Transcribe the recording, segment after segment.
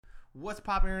What's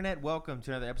poppin', internet? Welcome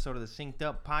to another episode of the Synced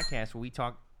Up podcast where we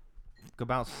talk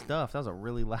about stuff. That was a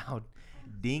really loud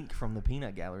dink from the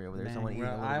peanut gallery over there. Man, someone eating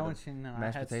a little I bit want of you to know, I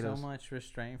mashed had potatoes. so much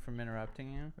restraint from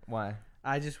interrupting you. Why?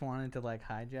 I just wanted to like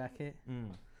hijack it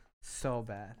so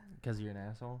bad. Because you're an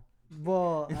asshole?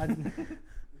 Well,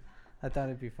 I thought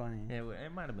it'd be funny. Yeah,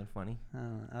 it might have been funny.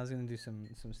 I was gonna do some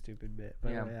stupid bit,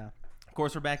 but yeah. Of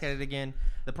course, we're back at it again.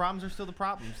 The problems are still the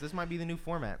problems. This might be the new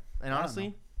format. And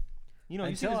honestly, you know,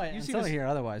 Until I hear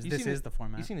otherwise, this is the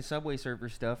format. You've seen the Subway Surfer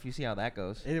stuff. You see how that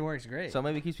goes. It works great. So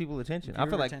maybe it keeps people attention. I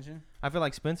feel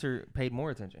like Spencer paid more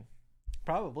attention.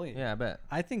 Probably. Yeah, I bet.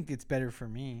 I think it's better for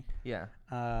me. Yeah.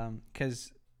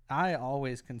 Because I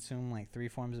always consume like 3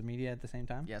 forms of media at the same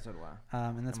time. Yeah, so do I.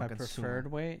 And that's my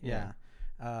preferred way. Yeah.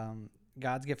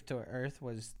 God's gift to Earth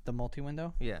was the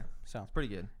multi-window. Yeah. So it's pretty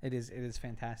good. It is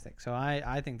fantastic. So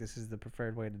I think this is the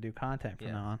preferred way to do content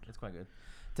from now on. It's quite good.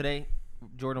 Today,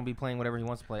 Jordan will be playing whatever he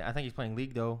wants to play. I think he's playing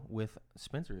League, though, with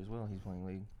Spencer as well. He's playing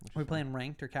League. Are we playing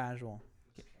ranked or casual?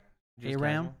 Just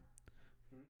ARAM? casual?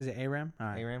 Is it ARAM? All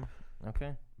right. ARAM?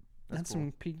 Okay. That's cool.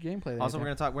 some peak gameplay. Also, we're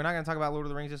not gonna talk about Lord of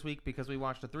the Rings this week because we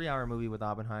watched a 3-hour movie with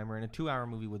Barbenheimer and a 2-hour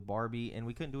movie with Barbie, and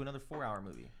we couldn't do another 4-hour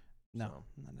movie. No,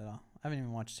 So, not at all. I haven't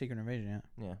even watched Secret Invasion yet.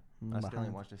 yeah. I'm I still behind.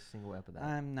 ain't watched a single ep of that.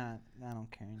 I don't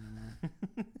care anymore.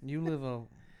 You live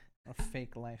a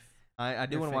fake life. I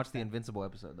do You're want to fake watch the fan. Invincible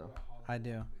episode, though. I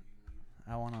do.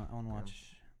 I wanna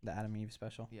watch the Adam Eve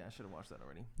special. Yeah, I should have watched that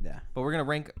already. Yeah. But we're gonna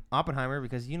rank Oppenheimer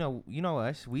because you know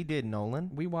us. We did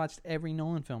Nolan, We watched every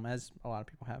Nolan film, as a lot of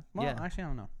people have. Well, Yeah. actually, I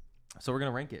don't know. so we're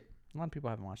gonna rank it. A lot of people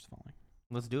haven't watched the following.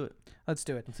 Let's do it. Let's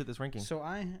do it. Let's hit this ranking. So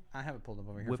I have it pulled up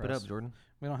over here. Whip for it us. up, Jordan.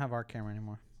 We don't have our camera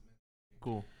anymore.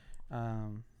 Cool.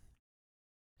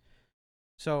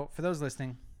 So for those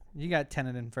listening, you got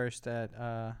Tenet in first at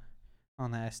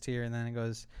on the S tier, and then it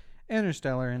goes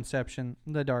Interstellar, Inception,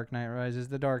 The Dark Knight Rises,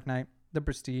 The Dark Knight, The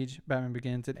Prestige, Batman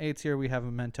Begins. At A tier we have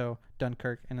Memento,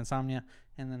 Dunkirk, and Insomnia,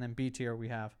 and then in B tier we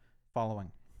have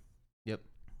Following. Yep.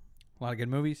 A lot of good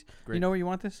movies. Great. You know where you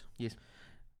want this? Yes.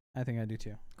 I think I do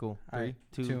too. Cool. All 3, right,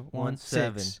 2, 1,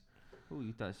 7. Ooh,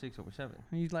 you thought 6 over 7.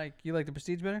 You like The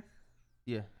Prestige better?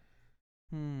 Yeah.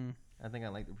 I I think I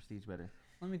like The Prestige better.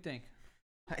 Let me think.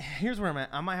 Here's where I'm at.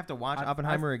 I might have to watch I've-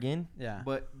 Oppenheimer again. Yeah.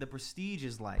 But The Prestige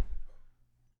is like,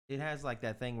 it has like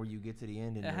that thing where you get to the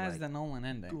end and It you're has like, the Nolan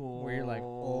ending where you're like,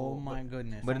 oh my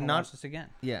goodness, but I'm gonna not- watch this again.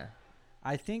 yeah,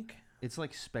 I think it's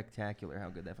like spectacular how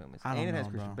good that film is. I don't And it has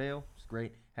know, Christian bro. Bale, it's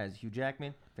great. Has Hugh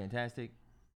Jackman, fantastic.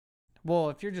 Well,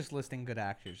 if you're just listing good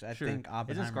actors, I Sure. think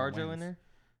Oppenheimer Isn't ScarJo wins. in there?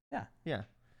 Yeah. Yeah.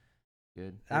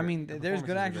 Good. I mean, The there's good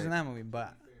performances are actors in great. that movie,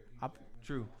 but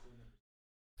True.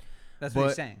 that's what But-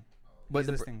 he's saying. But He's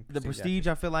listing the Prestige,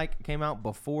 I feel like, came out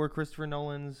before Christopher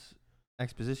Nolan's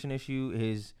exposition issue.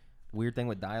 His weird thing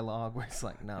with dialogue, where it's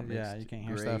like not mixed. Yeah, you can't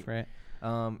hear great. stuff, right?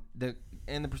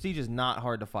 The Prestige is not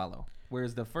hard to follow,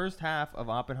 whereas the first half of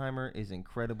Oppenheimer is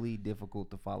incredibly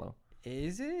difficult to follow.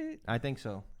 Is it? I think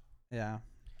so. Yeah.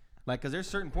 Like, because there's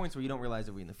certain points where you don't realize,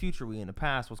 are we in the future, are we in the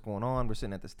past, what's going on? We're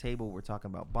sitting at this table, we're talking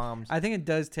about bombs. I think it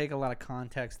does take a lot of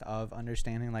context of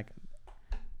understanding, like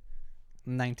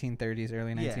 1930s,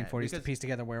 early 1940s to because- piece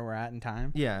together where we're at in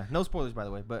time. Yeah, no spoilers, by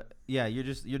the way, but yeah, you're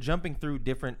jumping through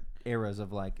different eras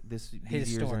of like these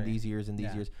years story. and these years and these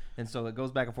Yeah. years, and so it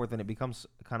goes back and forth, and it becomes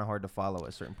kind of hard to follow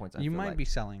at certain points. You might be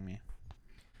selling me.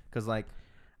 because like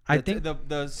I the, think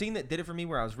the scene that did it for me,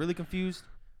 where I was really confused,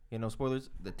 no spoilers,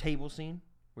 the table scene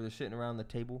where they're sitting around the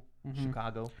table,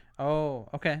 Chicago. Oh,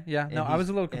 okay. Yeah. No, I was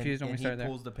a little confused when we started he there.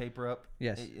 pulls the paper up.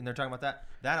 Yes. And they're talking about that.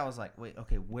 That I was like, wait,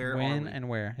 okay, where are When we? and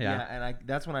where. Yeah. and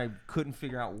that's when I couldn't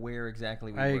figure out where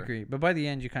exactly we I were. agree. But by the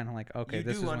end, you kind of like, okay, You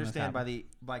this is do when this understand by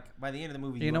happened. the end of the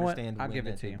movie. You know what? Understand I'll when give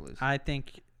that it to you. table is. I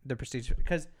think the Prestige,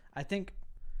 because I think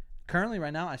currently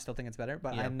right now I still think it's better,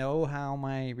 but Yeah. I know how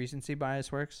my recency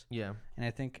bias works, Yeah, and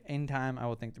I think in time I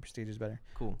will think the Prestige is better.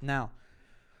 cool. Now,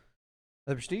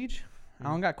 the Prestige, I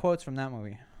don't got quotes from that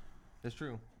movie. That's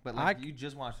true. But like, you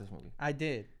just watched this movie. I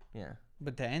did, Yeah.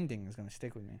 but the ending is gonna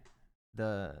stick with me.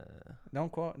 The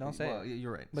Don't quote, don't say well, it.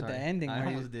 you're right. But Sorry. the ending I where,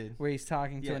 almost did. where he's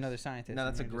talking to Yes. another scientist. No, and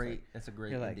that's a you're just great. That's a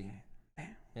great you're like, ending.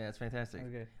 damn, Yeah, it's fantastic. that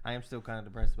was good. I am still kind of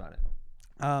depressed about it.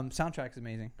 Soundtrack's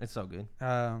amazing. It's so good.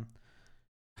 Um,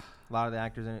 A lot of the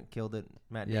actors in it killed it.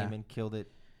 Matt Yeah. Damon killed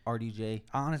it. RDJ.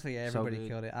 honestly, everybody good.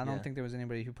 killed it. I don't Yeah. think there was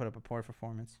anybody who put up a poor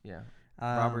performance. Yeah.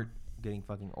 Um, Robert getting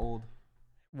fucking old.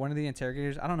 One of the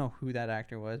interrogators, I don't know who that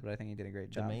actor was, but I think he did a great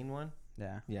The job. main one.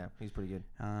 Yeah. Yeah, he's pretty good.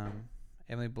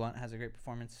 Emily Blunt has a great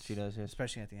performance. She does. Yes.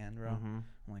 especially at the end, bro. Mm-hmm.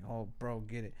 I'm like, oh, bro,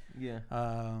 get it. Yeah.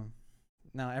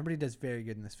 No, everybody does very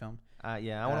good in this film.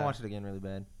 Yeah. I want to watch it again really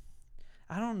bad.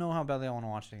 I don't know how badly I want to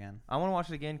watch it again. I want to watch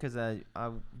it again because I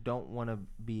don't want to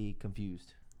be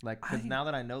confused. Like, because now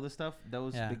that I know the stuff,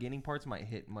 those beginning parts might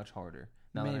hit much harder.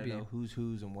 Now that I know who's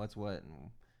and what's what and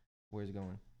where's it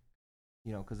going.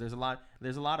 You know, because there's a lot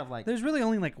of like. There's really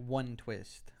only like one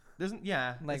twist. Like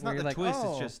it's not the like, twist.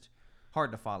 It's just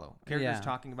hard to follow. Characters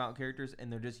talking about characters,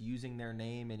 and they're just using their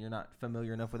name, and you're not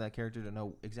familiar enough with that character to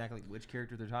know exactly which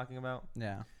character they're talking about.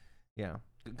 Yeah. Yeah.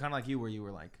 Kind of like you, where you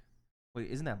were like, wait,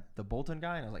 isn't that the Bolton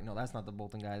guy? And I was like, no, that's not the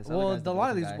Bolton guy. A lot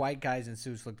of these white guys in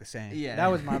suits look the same. Yeah.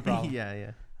 That was my problem.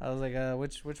 Yeah. I was like,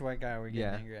 which white guy are we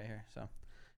getting angry at here? So,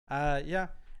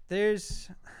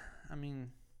 there's, I mean,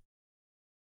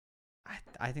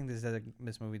 I think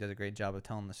this movie does a great job of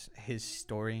telling his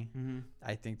story. Mm-hmm.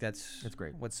 I think that's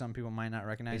great. What some people might not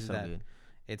recognize is that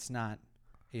it's not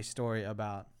a story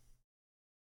about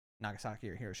Nagasaki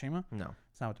or Hiroshima. No,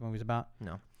 it's not what the movie's about.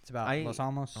 No, it's about Los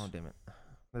Alamos. Oh damn it!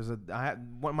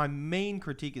 My main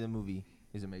critique of the movie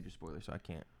is a major spoiler, so I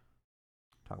can't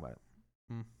talk about it.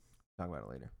 Talk about it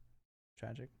later.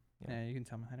 Tragic. Yeah, you can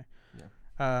tell me later.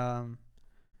 Yeah.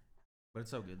 But it's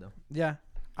so good though. Yeah,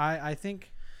 I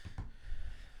think.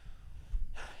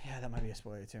 Yeah, that might be a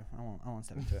spoiler too. I won't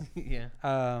step into it. Yeah.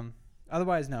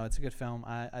 Otherwise, no, it's a good film.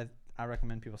 I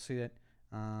recommend people see it.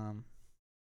 What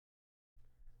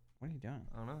are you doing?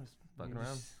 I don't know. Just fucking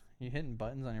around. You hitting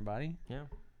buttons on your body? Yeah.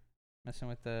 Messing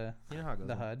with the how it goes,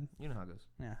 the HUD. You know how it goes.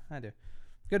 Yeah, I do.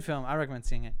 Good film. I recommend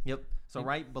seeing it. Yep. So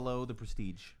right below The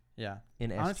Prestige. Yeah.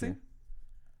 In S honestly,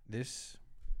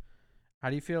 how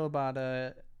do you feel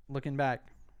about looking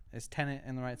back? Is Tenet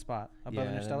in the right spot above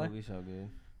Interstellar? That movie's so good.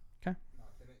 Okay.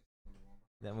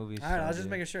 That movie's all right. I was just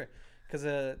making sure because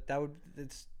it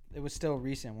was still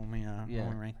recent when we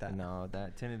ranked that. No,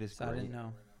 that Tenet is. So great. I didn't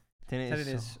know. Tenet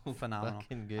is so phenomenal.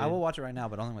 Good. I will watch it right now,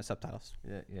 but only with subtitles.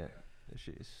 Yeah. That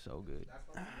shit is so good.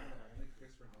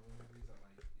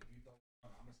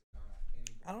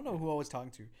 I don't know who I was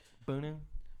talking to.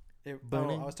 I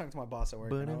was talking to my boss at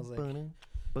work, and I was like,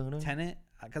 Tenet,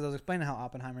 because I was explaining how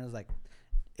Oppenheimer was like,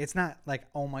 it's not like,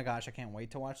 oh my gosh, I can't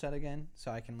wait to watch that again,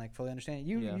 so I can like fully understand it.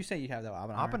 You say you have that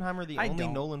Oppenheimer, the only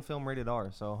Nolan film rated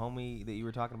R. So homie that you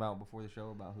were talking about before the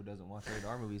show about who doesn't watch rated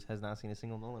R movies has not seen a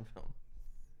single Nolan film.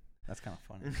 That's kind of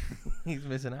funny. He's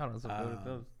missing out on some good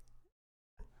films.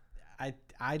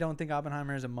 I don't think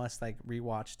Oppenheimer is a must like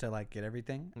rewatch to like get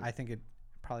everything. I think it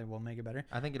probably will make it better.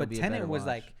 I think it'll be Tenet a better was watch.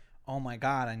 Like, oh my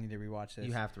god, I need to rewatch this.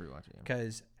 You have to rewatch it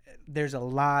because there's a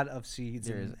lot of seeds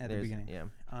at the beginning. Yeah.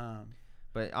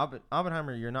 But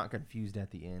Oppenheimer, you're not confused at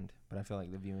the end. But I feel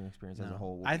like the viewing experience as a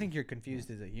whole. I think you're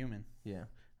confused as a human. Yeah.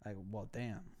 Like, well,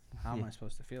 damn, how am I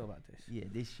supposed to feel about this? Yeah,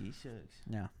 this shit sucks.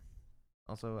 Yeah.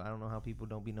 Also, I don't know how people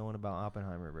don't be knowing about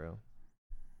Oppenheimer, bro.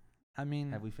 I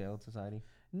mean, have we failed society?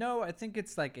 No, I think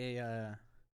it's like a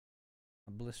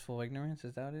blissful ignorance.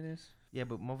 Is that what it is? Yeah,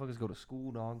 but motherfuckers go to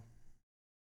school, dog.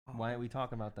 Why aren't we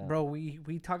talking about that? Bro,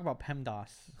 we talk about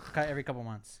PEMDAS every couple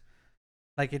months.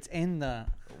 Like, it's in the...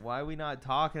 Why are we not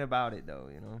talking about it, though,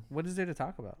 you know? What is there to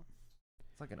talk about?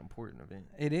 It's like an important event.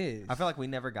 It is. I feel like we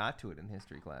never got to it in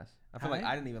history class. I feel like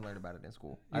I didn't even learn about it in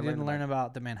school. You didn't learn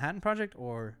about the Manhattan Project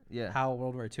or how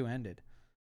World War II ended?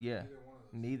 Yeah,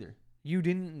 neither. You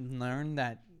didn't learn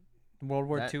that World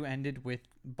War II ended with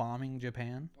bombing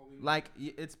Japan? Like,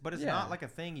 it's not like a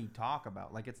thing you talk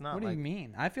about. Like, it's not. What do you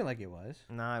mean? I feel like it was.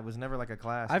 Nah, it was never like a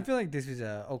class. I feel like this is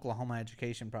a Oklahoma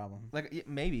education problem. Like,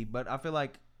 maybe, but I feel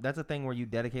like that's a thing where you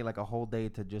dedicate like a whole day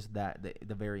to just that,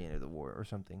 the very end of the war or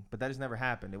something. But that just never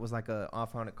happened. It was like a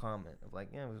offhanded comment of like,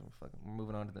 yeah, we're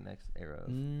moving on to the next era.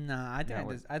 Nah, I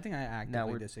think I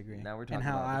actively disagree. Now we're talking and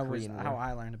how about how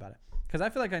I learned about it. Because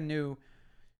I feel like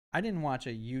I didn't watch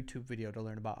a YouTube video to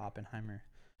learn about Oppenheimer.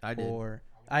 I did. Or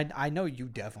I know you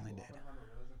definitely did.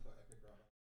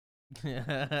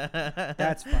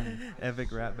 That's funny. Epic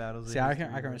rap battles. See, I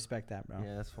can respect that, bro.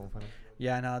 Yeah, that's funny.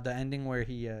 Yeah, no, the ending where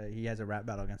he has a rap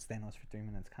battle against Thanos for 3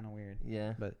 minutes, kind of weird.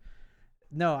 Yeah. But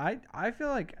no, I feel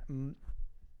like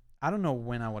I don't know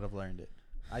when I would have learned it.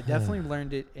 I definitely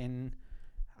learned it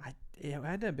it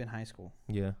had to have been high school.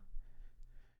 Yeah.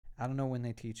 I don't know when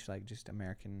they teach like just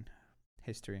American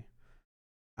history.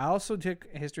 I also took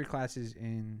history classes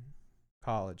in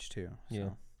college too. So yeah.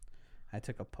 I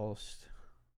took a post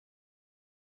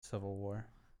Civil War.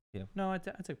 Yeah. No, I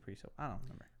took pre-Civil. I don't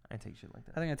remember. I take shit like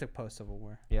that. I think I took post Civil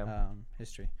War. Yeah.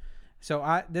 History.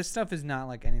 So this stuff is not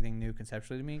like anything new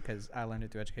conceptually to me because I learned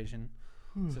it through education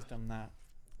system, not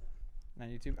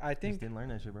YouTube. I think. Just didn't learn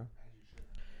that shit, bro.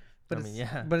 But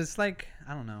But it's like,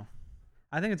 I don't know.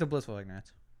 I think it's a blissful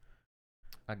ignorance.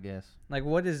 I guess. Like,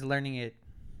 what is learning it?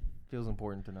 Feels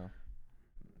important to know.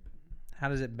 How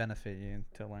does it benefit you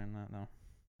to learn that, though?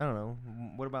 I don't know.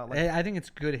 What about like? I think it's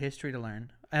good history to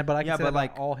learn, but I can say that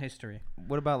like all history.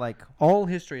 What about like? All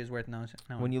history is worth knowing.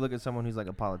 When you look at someone who's like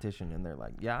a politician and they're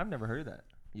like, "Yeah, I've never heard of that,"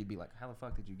 you'd be like, "How the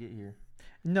fuck did you get here?"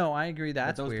 No, I agree.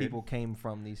 That's those weird. people came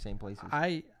from these same places.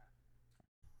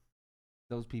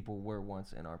 Those people were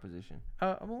once in our position.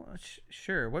 Well,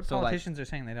 sure. What politicians are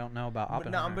saying they don't know about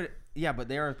Oppenheimer? But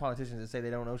there are politicians that say they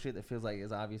don't know shit that feels like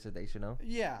it's obvious that they should know.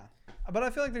 Yeah, but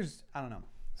I feel like I don't know.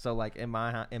 So like in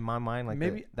my mind, like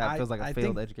maybe that feels like a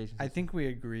failed education system. I think we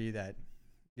agree that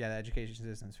the education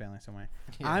system is failing somewhere.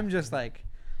 Yeah. I'm just like,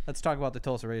 let's talk about the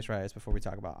Tulsa race riots before we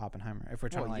talk about Oppenheimer. If we're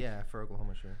trying for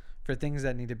Oklahoma, sure. For things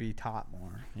that need to be taught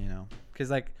more,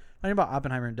 because like learning about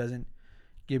Oppenheimer doesn't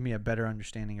give me a better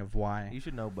understanding of why. You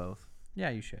should know both. Yeah,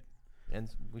 you should. And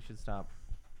we should stop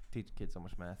teaching kids so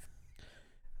much math.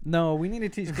 No, we need to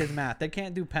teach kids math. They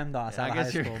can't do PEMDAS out of high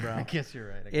school, bro. I guess you're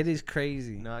right. It is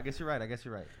crazy. No, I guess you're right.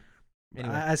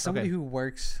 Anyway, as somebody who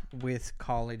works with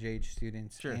college-age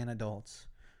students and adults,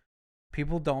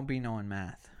 people don't be knowing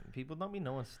math. People don't be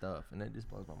knowing stuff, and it just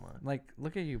blows my mind. Like,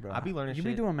 look at you, bro. I be learning shit.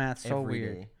 You be doing math so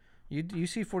weird. Day. You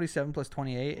see 47 plus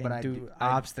 28 and do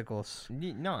obstacles.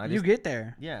 No, you get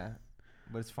there. Yeah,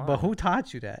 but it's fine. But who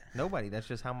taught you that? Nobody. That's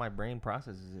just how my brain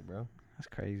processes it, bro. That's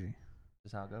crazy.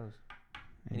 That's how it goes.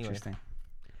 Interesting. Anyway,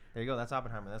 there you go. That's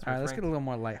Oppenheimer. That's all right. Let's get a little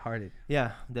more lighthearted.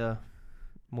 Yeah, the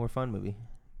more fun movie.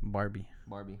 Barbie.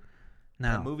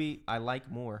 Now, the movie I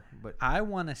like more, but I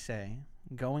want to say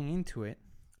going into it,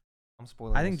 I'm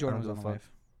spoiling. I think Jordan was on the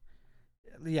wave.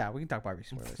 Yeah, we can talk Barbie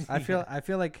spoilers. I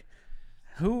feel like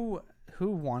who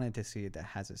wanted to see it that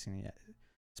hasn't seen it yet?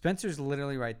 Spencer's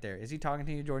literally right there. Is he talking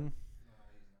to you, Jordan?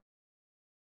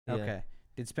 Yeah. Okay.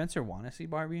 Did Spencer want to see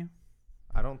Barbie?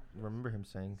 I don't remember him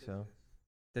saying so.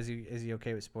 Is he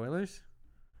okay with spoilers?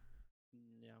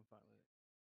 Yeah, I'm fine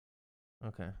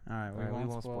with it. Okay. All right. We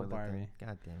won't spoil Barbie.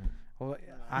 God damn it. Well,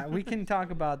 we can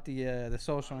talk about the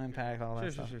social impact, all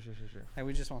that stuff. Sure. Hey,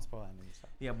 we just won't spoil any stuff.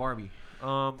 Yeah, Barbie.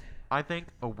 I think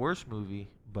a worse movie,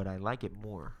 but I like it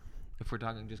more. If we're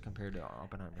talking just compared to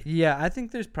Oppenheimer. Yeah, I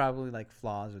think there's probably like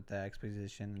flaws with the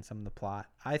exposition and some of the plot.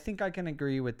 I think I can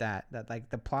agree with that. That like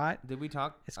the plot. Did we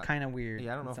talk? It's kind of weird.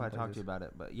 Yeah, I don't know if I talked to you about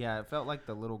it, but yeah, it felt like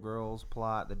the little girl's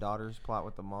plot, the daughter's plot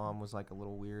with the mom was like a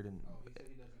little weird and.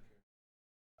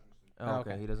 Oh,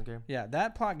 okay. He doesn't care. Yeah,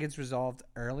 that plot gets resolved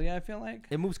early, I feel like.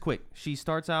 It moves quick. She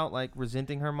starts out like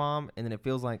resenting her mom, and then it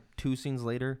feels like 2 scenes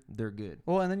later, they're good.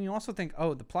 Well, and then you also think,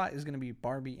 the plot is going to be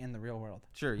Barbie in the real world.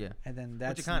 Sure, yeah. And then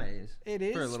that's... Which it kind of is. It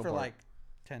is for like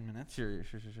 10 minutes. Sure.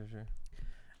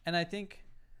 And I think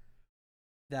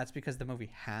that's because the movie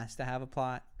has to have a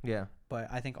plot. Yeah. But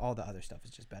I think all the other stuff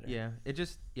is just better. Yeah, it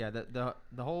just... Yeah, the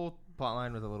whole plot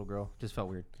line with the little girl just felt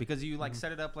weird. Because you like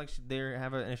set it up like they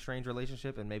have an estranged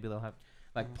relationship, and maybe they'll have...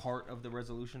 Like, part of the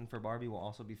resolution for Barbie will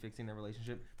also be fixing their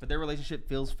relationship. But their relationship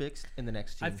feels fixed in the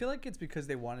next scene. I feel like it's because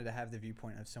they wanted to have the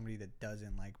viewpoint of somebody that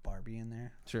doesn't like Barbie in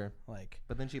there. Sure. Like,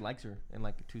 but then she likes her in,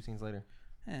 like, 2 scenes later.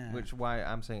 Yeah. Which why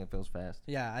I'm saying it feels fast.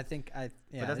 Yeah, I think but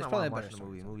that's not why I'm watching the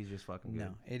movie. The movie's just fucking good.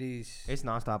 No, it is... It's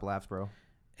nonstop laughs, bro.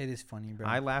 It is funny, bro.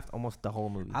 I laughed almost the whole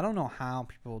movie. I don't know how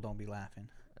people don't be laughing.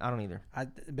 I don't either.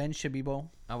 Ben Shabibo.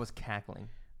 I was cackling.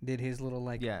 Did his little,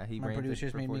 like... Yeah, he my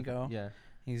producers made me go. Yeah.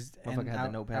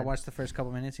 I watched the first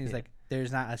couple minutes. He's like,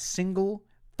 "There's not a single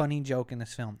funny joke in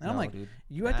this film," and I'm like, dude,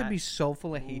 "You have to be so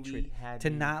full of hatred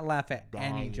to not laugh at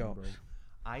any jokes." Bro.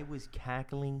 I was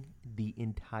cackling the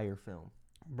entire film,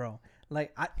 bro.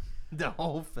 Like the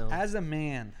whole film. As a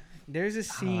man, there's a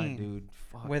scene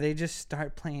where they just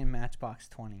start playing Matchbox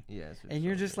 20. Yes, and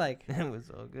you're just like, "It was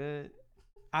so good."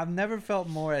 I've never felt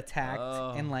more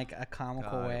attacked in like a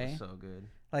comical way. It was so good.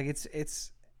 Like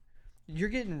it's. You're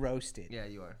getting roasted. Yeah,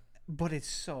 you are. But it's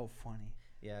so funny.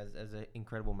 Yeah, as an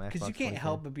incredible Matchbox. Because you can't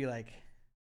help but be like,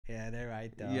 yeah, they're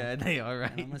right, though. Yeah, they are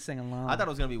right. I'm going to sing along. I thought it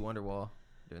was going to be Wonderwall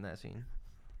doing that scene.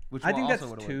 Which I think that's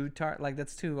too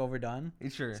that's too overdone.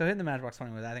 Sure. So hitting the Matchbox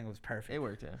 20 I think it was perfect. It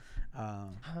worked, yeah.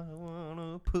 I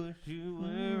want to push you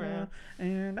around.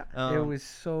 And it was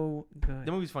so good.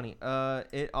 The movie's funny.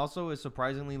 It also is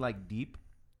surprisingly, like, deep.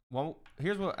 Well,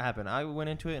 here's what happened. I went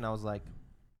into it, and I was like,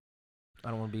 I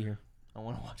don't want to be here. I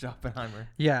want to watch Oppenheimer.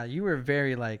 Yeah, you were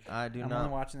very like, I'm only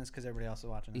watching this because everybody else is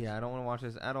watching this. Yeah, I don't want to watch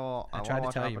this at all. I tried to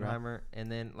watch Oppenheimer,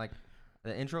 and then like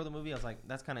the intro of the movie, I was like,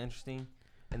 that's kind of interesting.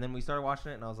 And then we started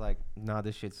watching it, and I was like, nah,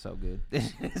 this shit's so good.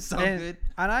 It's so good.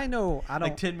 And I know I don't.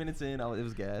 Like 10 minutes in, it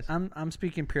was gas. I'm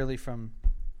speaking purely from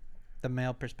the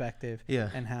male perspective. Yeah.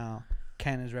 And how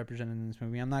Ken is represented in this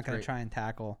movie. I'm not going to try and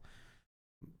tackle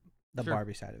the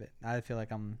Barbie side of it. I feel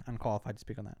like I'm unqualified to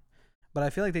speak on that. But I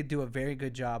feel like they do a very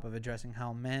good job of addressing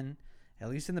how men, at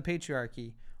least in the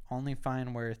patriarchy, only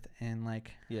find worth in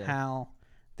like how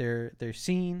they're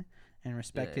seen and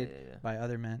respected by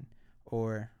other men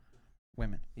or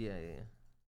women. Yeah.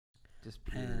 Just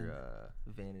pure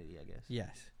vanity, I guess.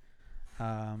 Yes.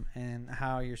 And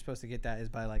how you're supposed to get that is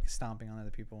by like stomping on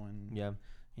other people and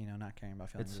not caring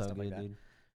about feelings. It's and so stuff good, like that.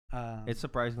 dude. It's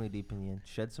surprisingly deep in the end.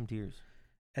 Shed some tears.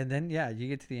 And then you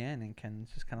get to the end and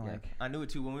Ken's just kind of like. I knew it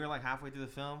too. When we were like halfway through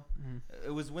the film,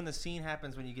 it was when the scene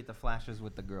happens when you get the flashes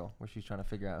with the girl where she's trying to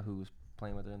figure out who was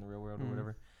playing with her in the real world or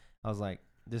whatever. I was like,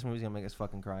 this movie's gonna make us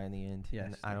fucking cry in the end. Yes.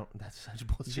 And I don't. That's such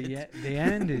bullshit. The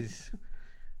end is,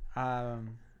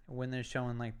 when they're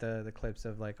showing like the clips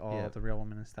of like all the real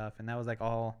women and stuff, and that was like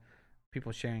all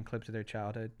people sharing clips of their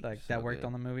childhood, like so that worked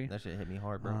on the movie. That shit hit me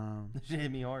hard, bro. That shit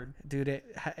hit me hard, dude.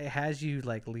 It has you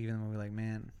like leaving the movie like,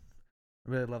 man,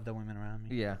 I really love the women around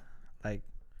me. Yeah, like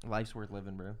life's worth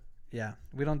living, bro. Yeah,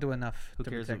 we don't do enough. Who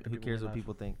cares what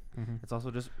people think? It's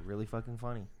also just really fucking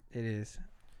funny. It is.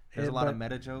 There's a lot of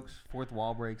meta jokes, fourth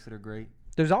wall breaks that are great.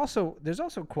 There's also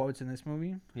quotes in this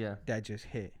movie. Yeah. That just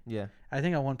hit. Yeah. I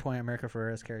think at one point America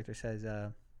Ferrera's character says,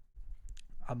 "A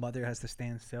mother has to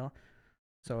stand still,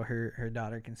 so her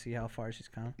daughter can see how far she's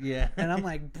come." Yeah. And I'm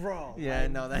like, bro. Yeah,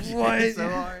 no, that shit is so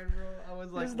hard, bro. I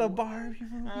was like, this is the Barbie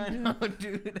movie. I know,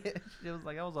 dude. It was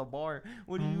like, that was a bar.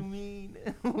 What do you mean?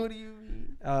 What do you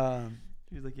mean?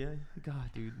 He was like, yeah,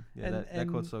 God, dude. Yeah, that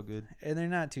quote's so good. And they're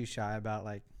not too shy about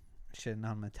like shitting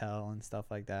on Mattel and stuff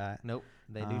like that. Nope,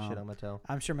 they do shit on Mattel.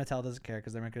 I'm sure Mattel doesn't care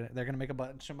because they're gonna make a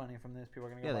bunch of money from this. People are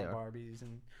gonna go buy Barbies,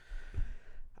 and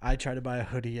I try to buy a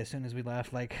hoodie as soon as we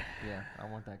left. Like, yeah, I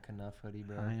want that Knuff hoodie,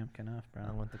 bro. I am Knuff, bro.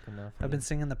 I want the Knuff hoodie. I've been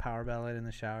singing the Power Ballad in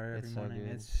the shower every morning.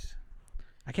 It's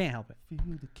I can't help it.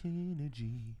 Feel the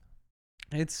energy.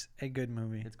 It's a good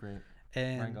movie. It's great.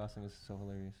 And Ryan Gosling is so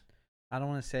hilarious. I don't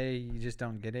want to say you just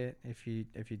don't get it if you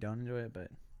don't enjoy it, but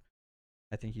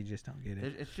I think you just don't get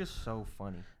it. It's just so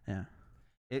funny. Yeah.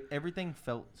 Everything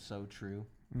felt so true.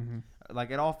 Mm-hmm.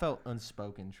 Like, it all felt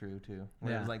unspoken true, too.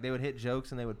 Where it was like, they would hit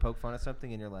jokes and they would poke fun at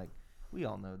something, and you're like, we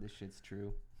all know this shit's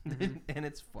true. And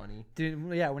it's funny.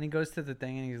 Dude, yeah, when he goes to the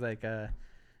thing and he's like,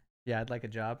 yeah, I'd like a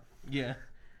job. Yeah.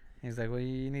 He's like, well,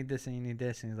 you need this and you need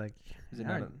this. And he's like, isn't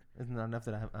it not enough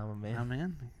that I'm a man? I'm a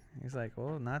man. He's like,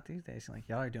 well, not these days. He's like,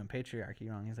 y'all are doing patriarchy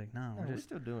wrong. He's like, no, we're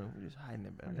still doing it. We're just hiding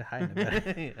it better. We're just hiding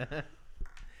it better.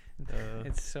 Yeah.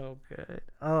 It's so good.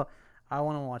 Oh, I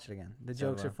want to watch it again. The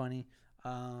jokes are funny.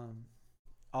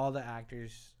 All the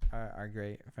actors are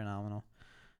great, phenomenal.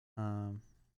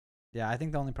 Yeah, I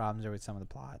think the only problems are with some of the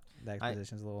plot. The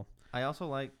exposition's a little. I also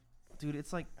like, dude,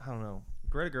 it's like, I don't know.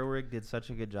 Greta Gerwig did such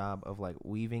a good job of like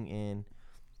weaving in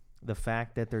the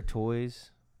fact that they're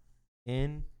toys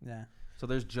in. Yeah. So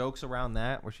there's jokes around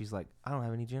that where she's like, I don't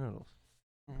have any genitals.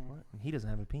 What? And he doesn't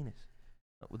have a penis.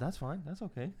 Well, that's fine. That's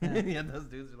okay. Yeah, those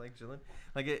dudes are like chilling.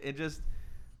 Like it just,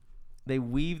 they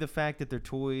weave the fact that they're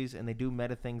toys and they do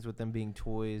meta things with them being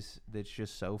toys. That's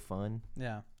just so fun.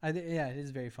 Yeah. Yeah, it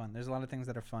is very fun. There's a lot of things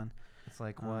that are fun. It's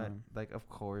like what? Like, of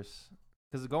course.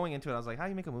 Because going into it, I was like, how do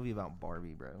you make a movie about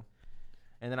Barbie, bro?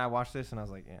 And then I watched this and I was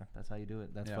like, yeah, that's how you do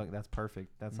it. That's that's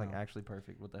perfect. That's like actually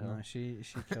perfect. What the hell? No, she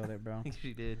killed it, bro.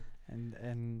 She did.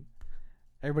 And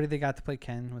everybody they got to play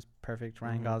Ken was perfect.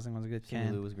 Ryan Gosling was a good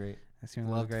Ken. Simu was great. Loved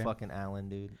was great. Fucking Alan,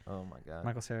 dude. Oh my god.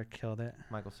 Michael Cera killed it.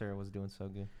 Michael Cera was doing so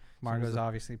good. Margot's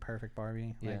obviously perfect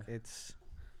Barbie. Like it's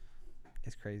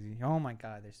crazy. Oh my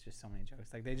god, there's just so many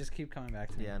jokes. Like they just keep coming back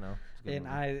to me. Yeah, I know. And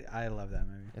I love that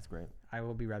movie. It's great. I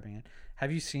will be repping it.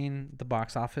 Have you seen the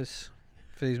box office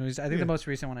for these movies? I think the most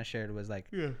recent one I shared was like,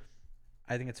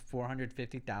 I think it's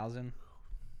 450,000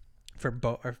 for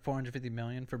both, or 450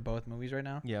 million for both movies right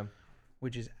now. Yeah,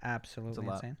 which is absolutely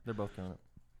insane. They're both killing it.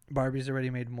 Barbie's already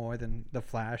made more than The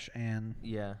Flash and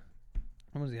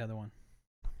what was the other one?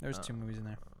 There was 2 movies in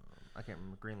there. I can't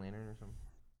remember. Green Lantern or something.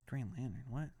 Green Lantern?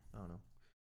 What? I don't know.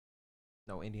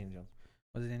 No, Indiana Jones.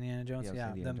 Was it Indiana Jones? Yeah.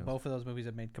 Indiana Jones. Both of those movies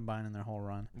have made combined in their whole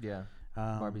run. Yeah.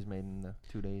 Barbie's made in the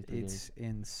 2 days. It's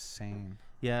insane.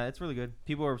 Yeah, it's really good.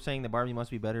 People are saying that Barbie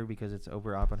must be better because it's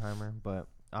over Oppenheimer, but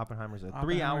Oppenheimer's a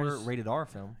 3-hour rated R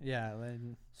film. Yeah.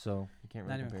 So you can't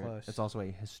really compare. Close. It's also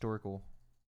a historical,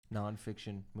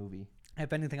 non-fiction movie.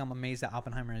 If anything, I'm amazed that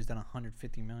Oppenheimer has done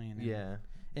 150 million. Yeah.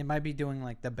 It might be doing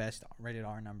like the best rated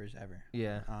R numbers ever.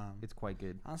 Yeah. It's quite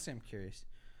good. Honestly, I'm curious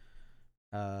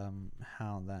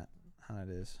how that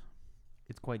is.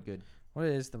 It's quite good. What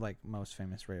is the like most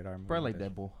famous rated R movie? Probably like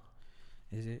Deadpool.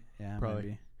 Is it? Yeah,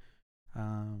 probably.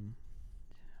 Maybe.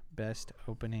 Best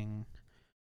opening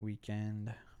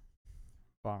weekend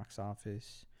box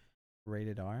office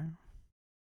rated R.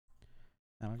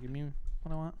 That'll give me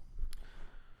what I want.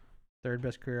 3rd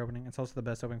best career opening. It's also the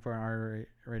best opening for an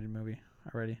R-rated movie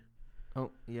already.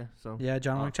 Oh yeah, so yeah,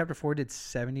 John Wick Chapter 4 did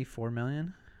 74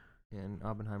 million, And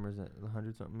Oppenheimer's at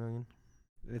 100-something million.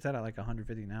 It's at like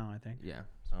 150 now, I think. Yeah.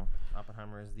 So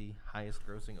Oppenheimer is the highest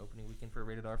grossing opening weekend for a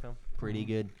rated R film. Pretty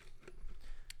good.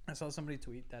 I saw somebody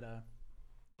tweet that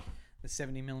the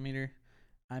 70 millimeter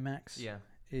IMAX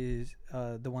is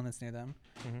the one that's near them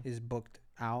is booked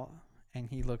out, and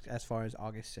he looked as far as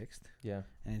August 6th. Yeah.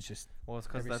 And it's just it's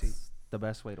because that's the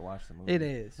best way to watch the movie. It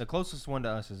is. The closest one to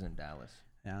us is in Dallas.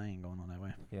 Yeah, I ain't going on that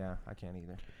way. Yeah, I can't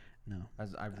either. No.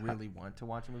 As I really want to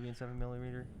watch a movie in 7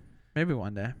 millimeter. Maybe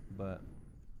one day.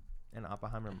 And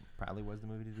Oppenheimer probably was the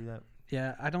movie to do that.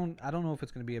 Yeah, I don't know if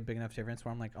it's going to be a big enough difference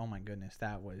where I'm like, oh my goodness,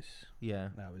 that was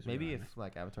maybe really if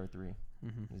like Avatar 3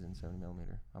 is in 7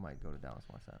 millimeter, I might go to Dallas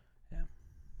and watch that. Yeah.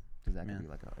 Because that could be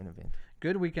like an event.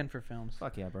 Good weekend for films.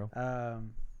 Fuck yeah, bro.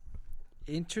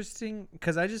 Interesting,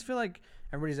 because I just feel like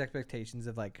everybody's expectations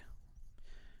of like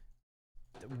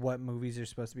what movies are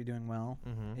supposed to be doing well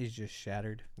is just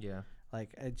shattered. Yeah.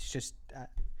 Like, it's just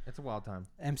it's a wild time.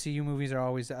 MCU movies are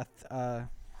always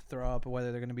throw up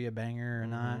whether they're going to be a banger or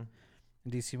not.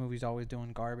 And DC movies always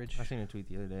doing garbage. I seen a tweet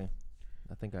the other day.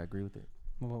 I think I agree with it.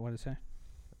 What did it say?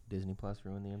 Disney Plus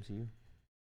ruined the MCU.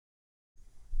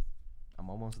 I'm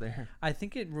almost there. I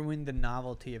think it ruined the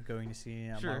novelty of going to see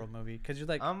a Marvel movie, because you're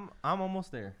like, I'm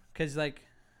almost there. Because like,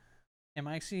 am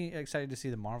I actually excited to see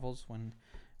the Marvels when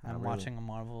I'm watching a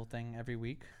Marvel thing every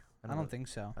week? I don't think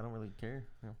so. I don't really care.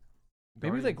 No.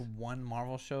 Maybe like one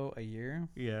Marvel show a year.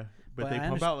 Yeah, but they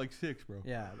pump out like 6, bro.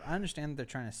 Yeah, I understand that they're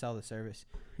trying to sell the service.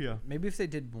 Yeah. Maybe if they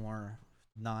did more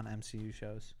non-MCU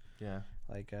shows. Yeah.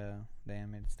 Like the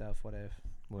animated stuff. What if?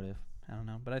 I don't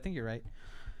know, but I think you're right.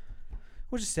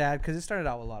 Which is sad because it started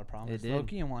out with a lot of problems. It did.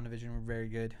 Loki and WandaVision were very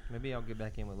good. Maybe I'll get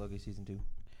back in with Loki season 2.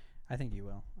 I think you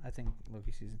will. I think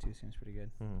Loki season 2 seems pretty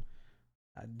good.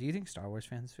 Do you think Star Wars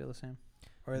fans feel the same?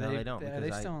 Or no, they don't. Are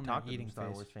they still in their eating Star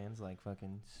phase? Wars fans like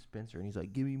fucking Spencer, and he's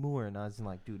like, "Give me more," and I was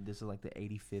like, "Dude, this is like the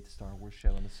 85th Star Wars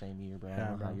show in the same year, bro. I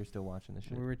don't know how you're still watching this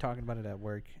shit." We were talking about it at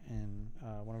work, and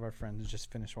one of our friends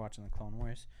just finished watching the Clone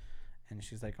Wars, and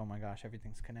she's like, "Oh my gosh,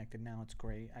 everything's connected now. It's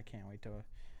great. I can't wait to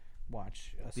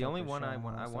watch." The only one I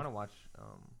want to watch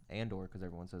Andor, because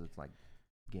everyone says it's like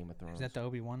Game of Thrones. Is that the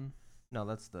Obi-Wan? No,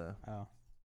 that's the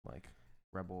like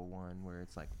Rebel one where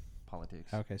it's like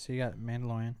politics. Okay, so you got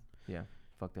Mandalorian. Yeah.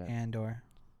 Fuck that. Andor.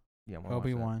 Yeah,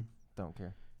 Obi-Wan. Don't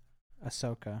care.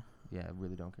 Ahsoka. Yeah, I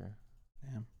really don't care.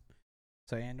 Damn.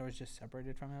 So Andor's just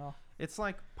separated from it all? It's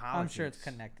like politics. I'm sure it's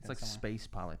connected. It's like space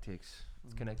politics.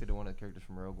 It's connected to one of the characters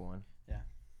from Rogue One.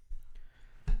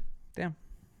 Yeah. Damn.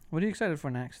 What are you excited for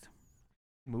next?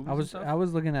 Movies I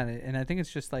was looking at it, and I think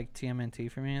it's just like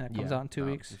TMNT for me. That comes out in 2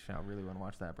 weeks. I really want to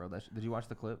watch that, bro. Did you watch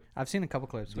the clip? I've seen a couple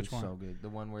clips. Which one? So good. The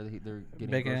one where they're getting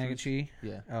bacon, egg, and cheese?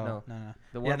 Yeah. Oh, no.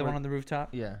 The one on the rooftop?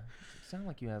 Yeah. You sound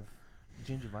like you have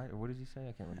gingivitis, or what does he say?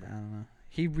 I can't remember. I don't know.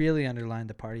 He really underlined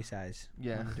the party size.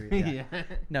 Yeah. Yeah.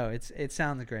 No, it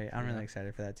sounds great. I'm really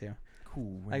excited for that too.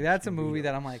 Cool. Like, that's a movie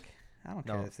that I'm like, I don't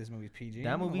care if this movie's PG.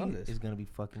 That movie is gonna be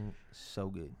fucking so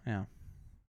good. Yeah.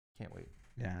 Can't wait.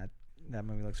 Yeah. That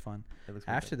movie looks fun.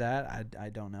 After that, I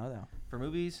don't know though. For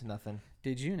movies, nothing.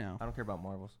 Did you know? I don't care about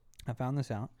Marvels. I found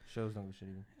this out. Shows don't give a shit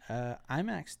either.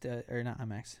 IMAX or not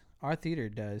IMAX. Our theater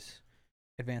does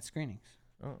advanced screenings.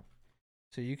 Oh.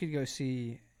 So you could go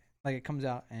see, like, it comes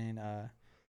out in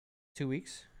 2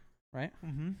 weeks, right?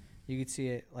 Mm-hmm. You could see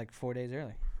it like 4 days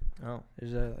early. Oh.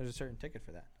 There's a certain ticket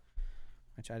for that,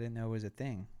 which I didn't know was a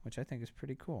thing, which I think is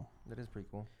pretty cool. That is pretty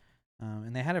cool.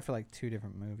 And they had it for like 2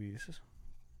 different movies.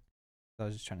 So I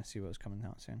was just trying to see what was coming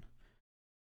out soon.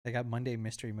 They got Monday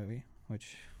Mystery Movie,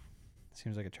 which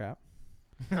seems like a trap.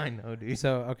 I know, dude.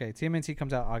 So, okay, TMNT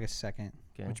comes out August 2nd,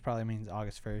 which probably means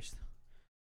August 1st.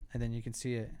 And then you can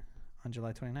see it on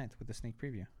July 29th with a sneak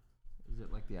preview. Is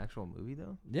it like the actual movie,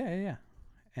 though? Yeah.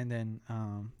 And then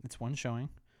it's one showing.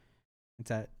 It's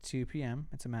at 2 p.m.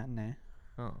 It's a matinee.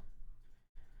 Oh.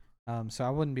 So I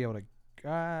wouldn't be able to...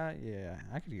 yeah,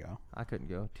 I could go. I couldn't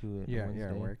go to it. Yeah,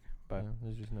 at work. But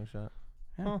there's just no shot.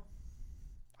 Yeah. Huh.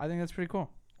 I think that's pretty cool.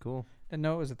 Cool. Didn't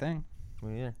know it was a thing.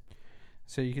 Well, yeah.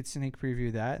 So you could sneak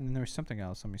preview that, and then there was something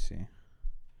else. Let me see.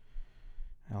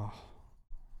 Oh,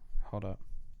 hold up.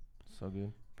 So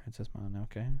good. Princess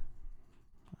Mononoke. I'd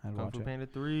Kung watch Fu it. Panda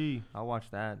 3. I'll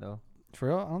watch that, though. For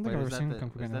real? I don't think I've ever seen Kung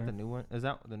Fu Panda. Is that the new one? Is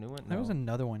that the new one? There was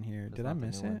another one here. Did I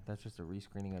miss it? That's just a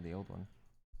rescreening of the old one.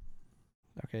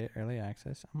 Okay, early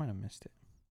access. I might have missed it.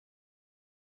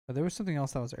 But there was something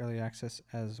else that was early access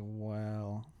as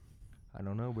well. I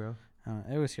don't know, bro.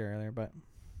 It was here earlier, but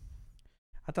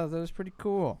I thought that was pretty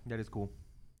cool. That is cool.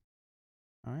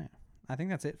 All right. I think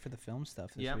that's it for the film stuff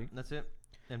this week. Yeah, that's it.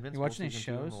 Invincible. You watching any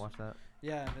shows? We'll watch that.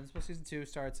 Yeah, Invincible Season 2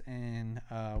 starts in,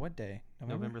 what day?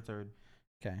 November 3rd.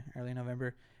 Okay, early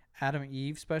November. Adam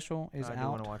Eve special is out. I do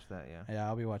want to watch that. Yeah. Yeah,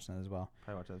 I'll be watching that as well.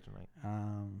 Probably watch that tonight.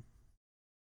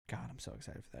 God, I'm so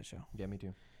excited for that show. Yeah, me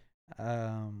too.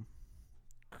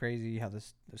 Crazy how the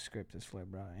script is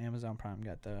flipped, bro. Amazon Prime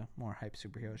got the more hype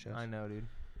superhero shows. I know, dude.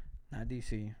 Not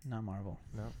DC, not Marvel.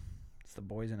 No. It's The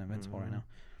Boys and Invincible right now.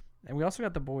 And we also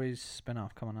got The Boys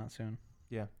spinoff coming out soon.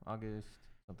 Yeah, August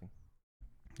something.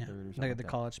 Yeah, they got the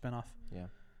college spinoff. Yeah.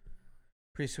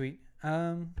 Pretty sweet.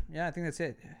 Yeah, I think that's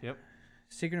it. Yep.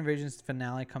 Secret Invasion's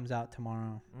finale comes out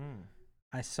tomorrow.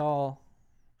 I saw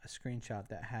a screenshot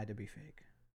that had to be fake.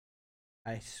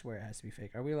 I swear it has to be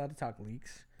fake. Are we allowed to talk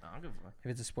leaks? I don't give a fuck.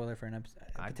 If it's a spoiler for an episode,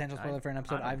 potential spoiler for an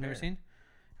episode I've never seen.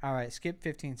 All right, skip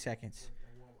 15 seconds.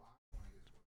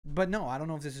 But no, I don't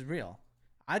know if this is real.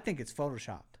 I think it's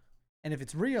photoshopped. And if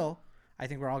it's real, I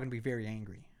think we're all going to be very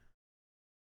angry.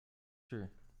 Sure.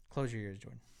 Close your ears,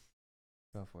 Jordan.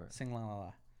 Go for it. Sing la la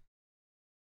la.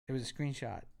 There was a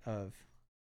screenshot of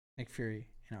Nick Fury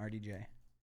and RDJ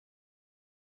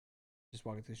just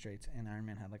walking through the streets, and Iron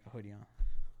Man had like a hoodie on.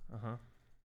 Uh-huh.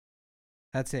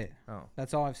 That's it. Oh.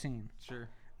 That's all I've seen. Sure.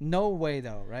 No way,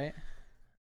 though, right?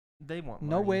 They want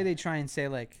No money. way they try and say,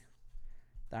 like,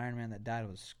 the Iron Man that died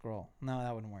was Skrull. No,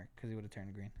 that wouldn't work because he would have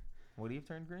turned green. Would he have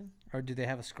turned green? Or do they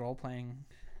have a Skrull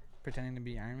pretending to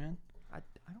be Iron Man? I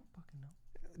don't fucking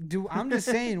know. I'm just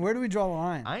saying, where do we draw the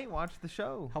line? I ain't watched the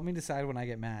show. Help me decide when I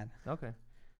get mad. Okay.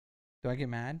 Do I get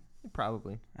mad?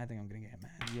 Probably. I think I'm going to get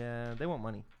mad. Yeah, they want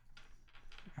money.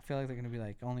 I feel like they're going to be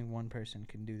like, only one person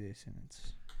can do this, and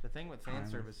it's... The thing with fan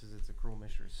service is it's a cruel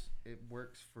mistress. It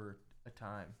works for a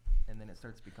time, and then it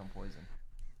starts to become poison.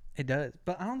 It does.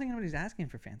 But I don't think anybody's asking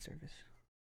for fan service.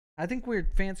 I think we're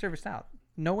fan serviced out.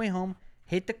 No Way Home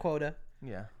hit the quota.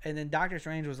 Yeah. And then Doctor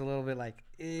Strange was a little bit like,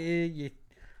 you're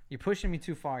pushing me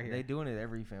too far here. They doing it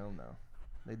every film, though.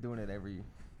 They're doing it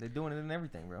in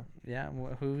everything, bro. Yeah.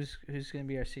 Who's going to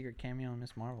be our secret cameo in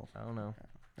Miss Marvel? I don't know.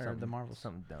 Or the Marvels.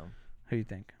 Something dumb. Who do you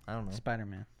think? I don't know.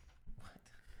 Spider-Man.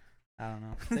 I don't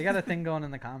know. They got a thing going in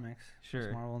the comics. Sure.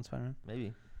 Miss Marvel and Spider-Man.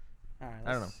 Maybe. All right.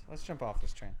 I don't know. Let's jump off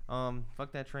this train.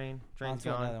 Fuck that train. Train's On to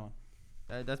gone. another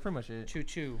one. That's pretty much it.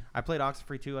 Choo-choo. I played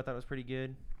Oxenfree 2. I thought it was pretty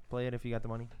good. Play it if you got the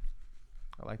money.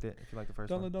 I liked it. If you like the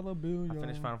first one. Dollar bill, I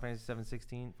finished Final Fantasy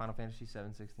 7:16. Final Fantasy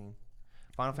 7:16.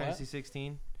 Final Fantasy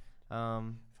 16.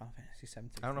 Final Fantasy 7.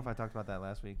 I don't know if I talked about that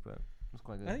last week, but it was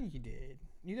quite good. I think you did.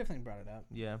 You definitely brought it up.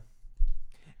 Yeah.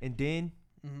 And then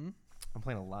Mm-hmm. I'm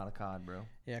playing a lot of COD, bro.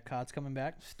 Yeah, COD's coming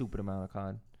back. Stupid amount of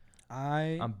COD.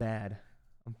 I'm bad.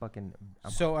 I'm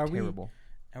terrible.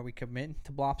 Are we committing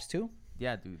to Blops 2?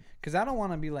 Yeah, dude. Because I don't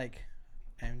want to be like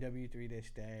MW3 this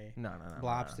day. No.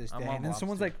 Blops this day. And then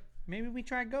someone's like, maybe we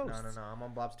try Ghosts. No. I'm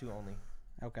on Blops 2 only.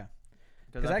 Okay.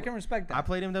 Because I can respect that. I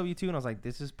played MW2 and I was like,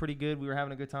 this is pretty good. We were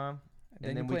having a good time.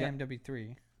 Then you play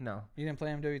MW3. No. You didn't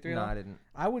play MW3? No, I didn't.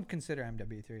 I would consider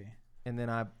MW3. And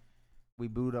then we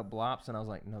booted up Blops and I was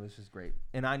like, no, this is great.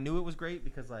 And I knew it was great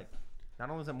because like, not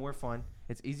only is it more fun,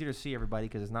 it's easier to see everybody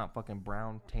because it's not fucking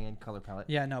brown, tan color palette.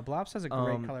 Yeah, no, Blops has a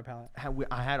great color palette.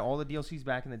 I had all the DLCs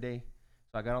back in the day,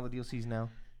 so I got all the DLCs now.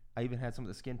 I even had some of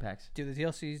the skin packs. Do the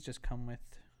DLCs just come with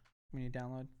when you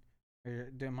download?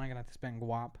 Or am I going to have to spend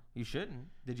guap? You shouldn't.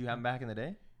 Did you have them back in the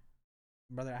day?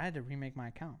 Brother, I had to remake my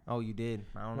account. Oh, you did?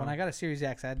 I don't know. When I got a Series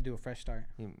X, I had to do a fresh start.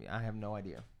 I have no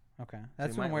idea. Okay.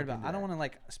 That's what I'm worried about. I don't want to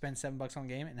like spend $7 on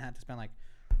the game and have to spend like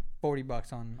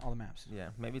 $40 on all the maps. Yeah,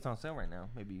 maybe it's on sale right now.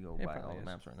 Maybe you go buy all the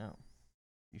maps right now.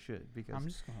 You should because I'm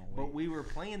just gonna wait. But we were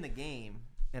playing the game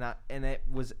and it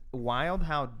was wild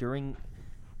how during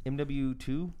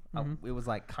MW2 it was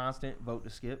like constant vote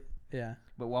to skip. Yeah.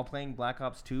 But while playing Black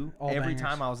Ops 2, every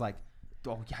time I was like,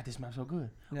 oh yeah, this map's so good.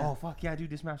 Yeah. Oh fuck yeah,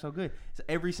 dude, this map's so good. So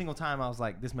every single time I was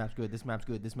like, this map's good, this map's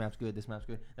good, this map's good, this map's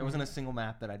good. There wasn't a single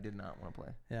map that I did not want to play.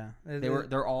 Yeah.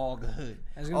 They're all good.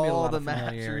 All the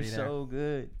maps are so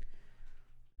good.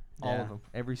 Yeah. All of them.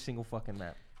 Every single fucking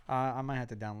map. I might have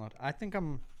to download. I think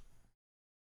I'm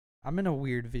in a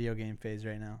weird video game phase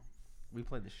right now. We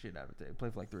played the shit out of it. We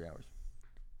played for like 3 hours.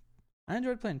 I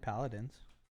enjoyed playing Paladins.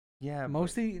 Yeah.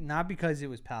 Mostly not because it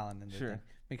was Paladins. Sure.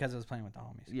 Because I was playing with the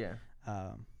homies. Yeah.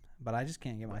 But I just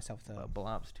can't get myself to.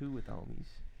 Blops 2 with the homies.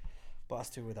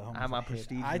 Blops 2 with the homies. I have my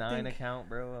Prestige 9 account,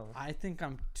 bro. I think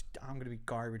I'm gonna be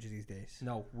garbage these days.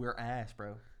 No, we're ass,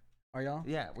 bro. Are y'all?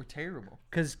 Yeah, we're terrible.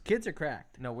 Cause kids are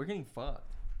cracked. No, we're getting fucked.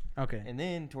 Okay. And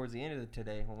then towards the end of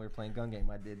today, when we were playing gun game,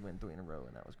 I did win 3 in a row,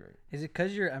 and that was great. Is it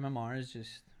cause your MMR is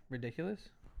just ridiculous,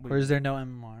 or is there no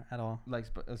MMR at all? Like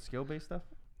skill based stuff?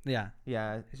 Yeah.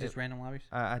 Yeah. It's just random lobbies.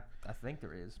 I think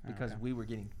there is because we were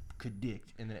getting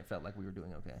dicked, and then it felt like we were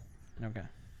doing okay. Okay.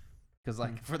 Because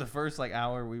like for the first like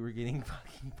hour, we were getting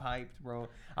fucking piped, bro.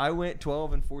 I went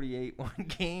 12 and 48 one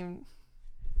game.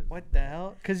 What the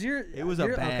hell? Because it was a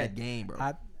bad game,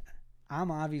 bro. I'm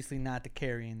obviously not the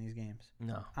carry in these games.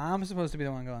 No. I'm supposed to be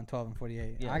the one going 12 and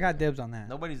 48. Yeah, I got dibs on that.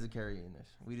 Nobody's the carry in this.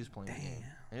 We just playing the game.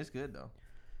 It's good, though.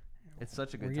 It's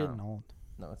such a good time. We're getting old.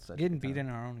 No, it's such getting beat in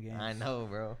our own games. I know,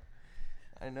 bro.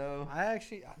 I know. I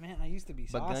used to be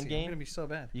saucy. But gun game? I'm going to be so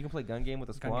bad. You can play gun game with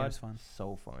a squad. Gun game's fun.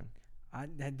 So fun.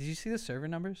 Did you see the server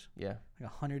numbers? Yeah. Like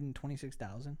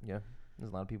 126,000? Yeah.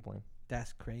 There's a lot of people playing.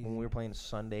 That's crazy. When we were playing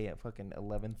Sunday at fucking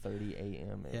 11:30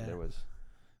 a.m. and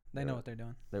they know what they're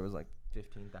doing. There was like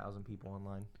 15,000 people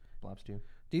online. Blobs 2.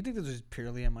 Do you think this was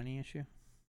purely a money issue?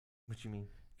 What you mean?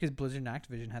 Because Blizzard and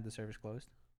Activision had the servers closed.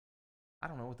 I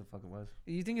don't know what the fuck it was.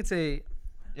 You think it's a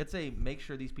make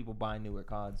sure these people buy newer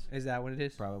CODs. Is that what it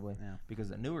is? Probably. Yeah. Because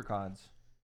the newer CODs,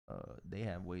 they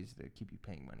have ways to keep you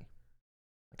paying money.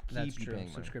 That's true.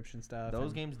 Subscription stuff.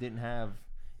 Those games didn't have.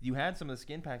 You had some of the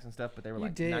skin packs and stuff, but they were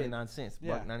like 99 cents,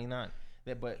 $1.99.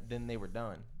 But then they were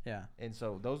done. Yeah. And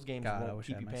so those games won't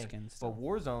keep you paying. But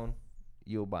Warzone,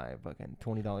 you'll buy a fucking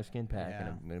 $20 skin pack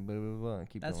and blah, blah, blah, blah, and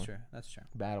keep going. That's true.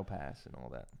 Battle Pass and all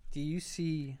that. Do you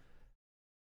see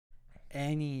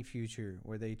any future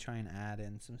where they try and add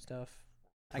in some stuff?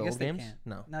 I guess they can't.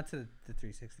 No. Not to the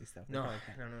 360 stuff. No.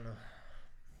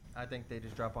 I think they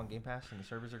just drop on Game Pass and the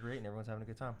servers are great and everyone's having a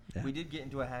good time. Yeah. We did get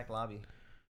into a hack lobby.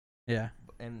 Yeah.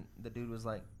 And the dude was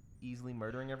like easily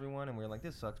murdering everyone and we were like,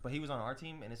 this sucks. But he was on our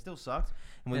team and it still sucked.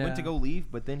 And we went to go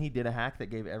leave, but then he did a hack that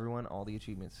gave everyone all the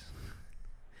achievements.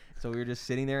 So we were just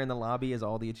sitting there in the lobby as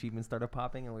all the achievements started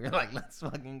popping and we were like, let's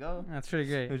fucking go. That's pretty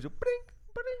great. It was just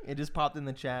it just popped in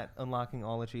the chat, unlocking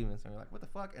all achievements. And we were like, what the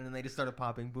fuck? And then they just started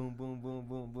popping, boom, boom, boom,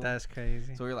 boom, boom. That's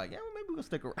crazy. So we were like, yeah, well, maybe we'll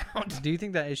stick around. Do you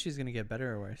think that issue is going to get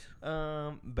better or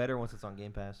worse? Better once it's on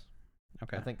Game Pass.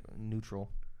 Okay. I think neutral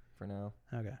for now.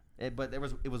 Okay. But it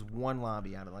was one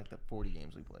lobby out of like the 40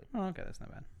 games we played. Oh, okay. That's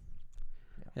not bad.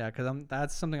 Yeah, because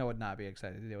that's something I would not be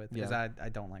excited to deal with because I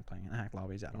don't like playing in hack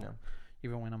lobbies at all. No.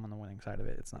 Even when I'm on the winning side of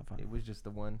it, it's not fun. It was just the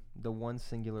one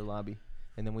singular lobby.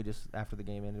 And then we just, after the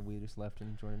game ended, we just left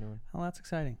and joined a new one. Oh, that's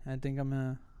exciting. I think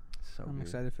I'm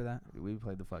excited for that. We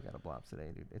played the fuck out of Blobs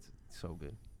today, dude. It's so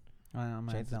good. I'm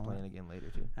Chances of playing again later,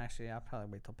 too. Actually, I'll probably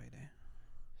wait till payday.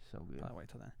 So good. Probably wait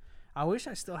till then. I wish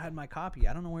I still had my copy.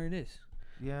 I don't know where it is.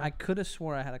 Yeah. I could have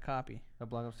swore I had a copy. A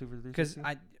Black Ops 2 for 360?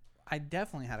 Because I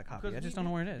definitely had a copy. I just don't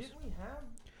know where it is. Didn't we have?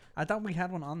 I thought we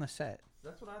had one on the set.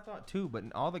 That's what I thought too, but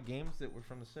all the games that were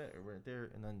from the set were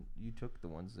there, and then you took the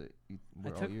ones that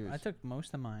were all yours. I took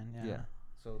most of mine, yeah.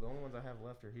 So the only ones I have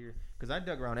left are here, because I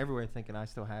dug around everywhere thinking I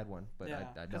still had one, but I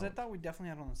don't. Because I thought we definitely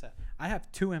had one on the set. I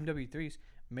have 2 MW3s.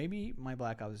 Maybe my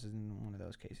Black Ops is in one of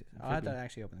those cases. I'll have to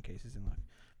actually open the cases and look.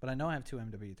 But I know I have 2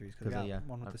 MW3s because I got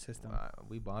one with the system.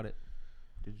 We bought it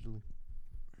digitally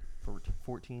for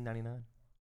 $14.99.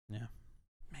 Yeah.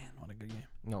 Man, what a good game.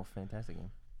 No, fantastic game.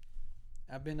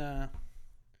 I've been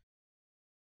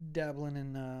dabbling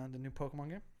in the new Pokemon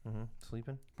game.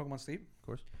 Sleeping? Pokemon Sleep. Of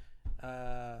course.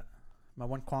 My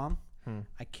one qualm,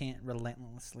 I can't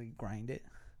relentlessly grind it.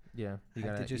 Yeah. You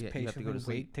have to just patiently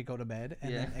wait to go to bed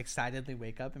and then excitedly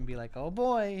wake up and be like, oh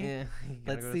boy,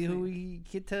 let's see who we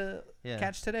get to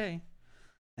catch today.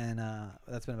 And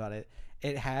that's been about it.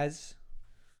 It has,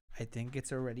 I think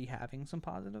it's already having some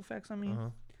positive effects on me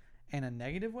in a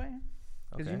negative way.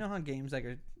 Because you know how games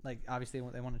are obviously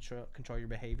they want to control your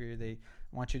behavior. They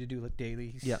want you to do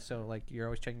dailies. Yeah. So like you're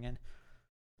always checking in.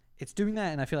 It's doing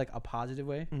that in I feel like a positive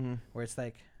way, where it's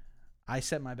like I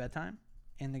set my bedtime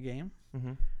in the game,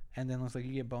 and then it's like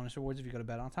you get bonus rewards if you go to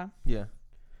bed on time. Yeah.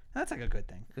 That's like a good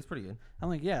thing. It's pretty good. I'm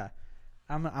like,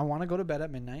 I want to go to bed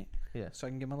at midnight. Yeah. So I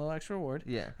can get my little extra reward.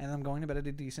 Yeah. And I'm going to bed at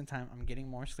a decent time. I'm getting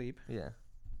more sleep. Yeah.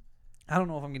 I don't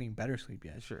know if I'm getting better sleep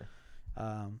yet. Sure.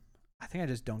 I think I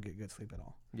just don't get good sleep at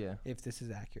all. Yeah. If this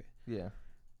is accurate. Yeah.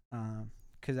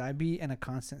 Because I be in a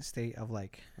constant state of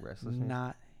like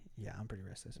restlessness. I'm pretty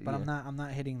restless, but I'm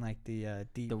not hitting like the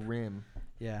deep. The rim.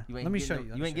 Yeah. Let me show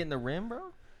you. You ain't getting the rim, bro?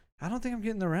 I don't think I'm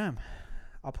getting the rim.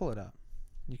 I'll pull it up.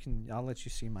 I'll let you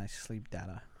see my sleep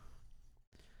data.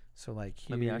 So like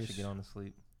maybe I should get on to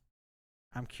sleep.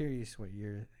 I'm curious what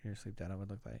your sleep data would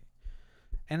look like.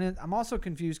 And I'm also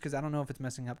confused because I don't know if it's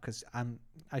messing up because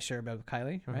I share a bed with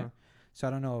Kylie, right? So I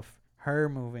don't know if her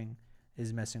moving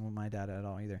is messing with my data at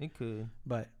all either. It could.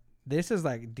 But this is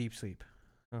like deep sleep.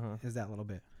 Is that little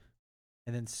bit.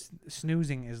 And then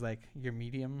snoozing is like your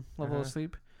medium level of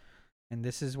sleep. And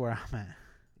this is where I'm at.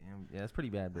 Yeah, that's pretty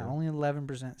bad, bro. Only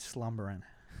 11% slumbering.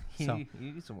 So you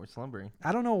need some more slumbering.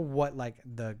 I don't know what like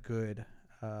the good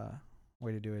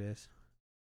way to do it is.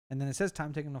 And then it says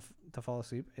time taken to fall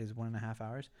asleep is 1.5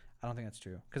 hours. I don't think that's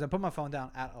true because I put my phone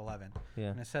down at 11. Yeah.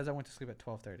 And it says I went to sleep at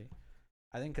 12:30.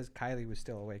 I think because Kylie was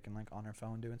still awake and like on her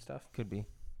phone doing stuff. Could be.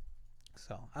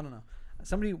 So I don't know.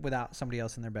 Somebody without somebody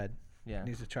else in their bed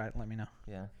needs to try it and let me know.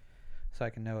 Yeah. So I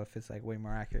can know if it's like way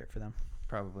more accurate for them.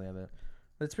 Probably, I bet.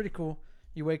 But it's pretty cool.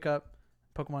 You wake up,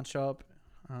 Pokemon show up.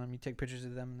 You take pictures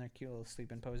of them in their cute little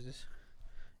sleeping poses.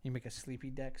 You make a sleepy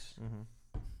dex.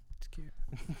 Mm-hmm. It's cute.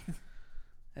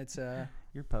 It's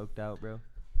You're poked out, bro.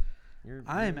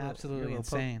 I am absolutely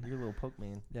insane. You're a little poke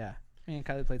man. Yeah. Me and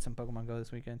Kylie played some Pokemon Go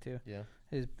this weekend too. Yeah.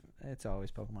 It's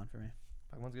always Pokemon for me.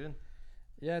 Pokemon's good.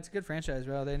 Yeah, it's a good franchise,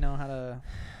 bro. They know how to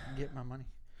get my money.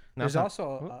 No, there's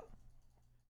also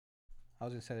I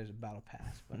was gonna say there's a battle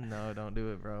pass, but no, don't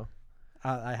do it, bro.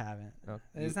 I haven't. Oh,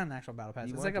 it's not an actual battle pass.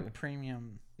 It's like a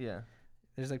premium. Yeah.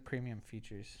 There's like premium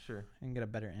features. Sure. You can get a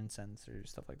better incense or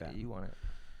stuff like that. Yeah, you want it.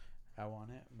 I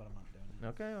want it, but I'm not doing it.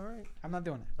 Okay, all right. I'm not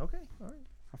doing it. Okay, all right.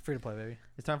 I'm free to play, baby.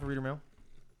 It's time for reader mail.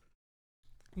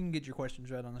 You can get your questions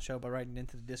read on the show by writing it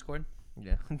into the Discord.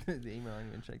 Yeah, the email I haven't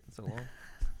even checked in so long.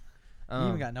 You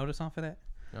even got notice on for that?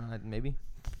 Maybe.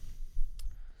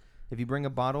 If you bring a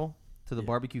bottle to the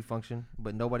barbecue function,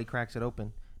 but nobody cracks it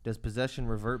open, does possession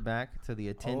revert back to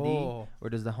the attendee, or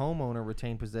does the homeowner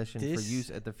retain possession for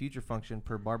use at the future function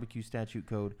per barbecue statute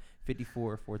code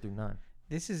 54-4-9?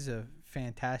 This is a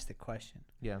fantastic question.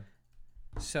 Yeah.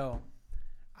 So,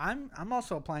 I'm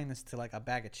also applying this to like a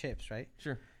bag of chips, right?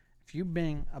 Sure. If you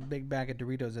bring a big bag of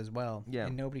Doritos as well,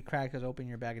 and nobody cracks open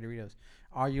your bag of Doritos,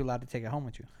 are you allowed to take it home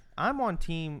with you? I'm on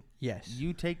team. Yes.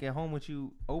 You take it home with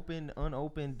you, open,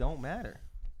 unopened, don't matter.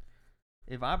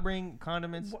 If I bring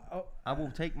condiments, I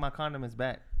will take my condiments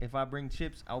back. If I bring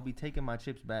chips, I'll be taking my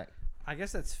chips back. I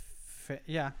guess that's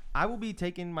yeah. I will be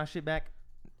taking my shit back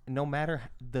no matter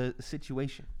the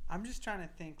situation. I'm just trying to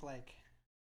think like.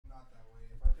 Not that way.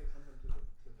 If I take something to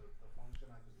the function,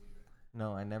 I just leave it.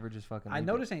 No, I never just fucking I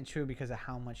know this ain't true because of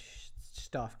how much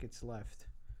stuff gets left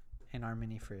in our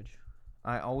mini fridge.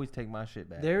 I always take my shit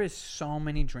back. There is so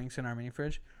many drinks in our mini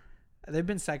fridge. They've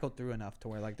been cycled through enough to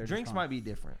where like they're drinks might be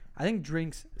different. I think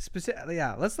drinks specifically.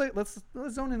 Yeah, let's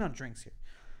zone in on drinks here.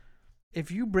 If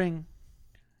you bring,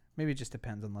 maybe it just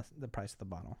depends on the price of the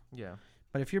bottle. Yeah.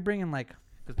 But if you're bringing like,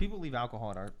 because people leave alcohol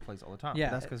at our place all the time.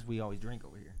 Yeah. That's because we always drink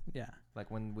over here. Yeah.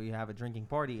 Like when we have a drinking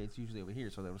party, it's usually over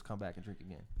here, so they'll just come back and drink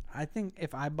again. I think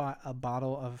if I bought a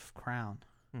bottle of Crown,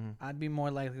 I'd be more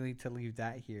likely to leave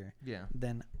that here. Yeah.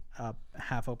 Than a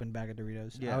half-open bag of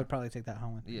Doritos. Yeah. I would probably take that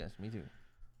home with me. Yes, me too.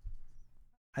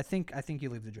 I think you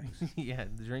leave the drinks. Yeah,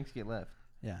 the drinks get left.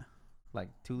 Yeah. Like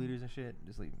 2 liters and shit,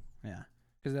 just leave them. Yeah.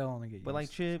 Because they'll only get used. But like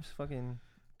chips, fucking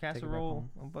casserole,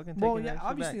 I'm fucking taking that shit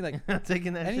obviously back. Like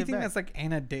taking that anything shit back. that's like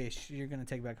in a dish, you're gonna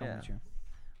take back home with you.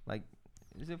 Like,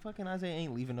 is it fucking Isaiah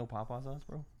ain't leaving no Pawpaw sauce,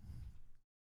 bro?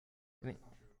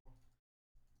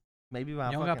 Maybe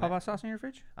my you don't got Pawpaw sauce in your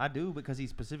fridge? I do because he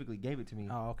specifically gave it to me.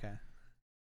 Oh, okay.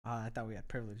 I thought we had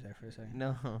privilege there for a second.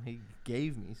 No, he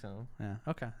gave me some. Yeah.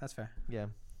 Okay, that's fair. Yeah.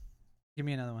 Give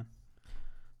me another one.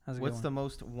 What's the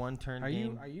most one turn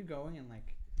game? Are you going in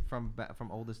like from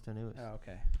oldest to newest? Oh,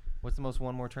 okay. What's the most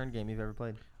one more turn game you've ever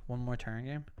played? One more turn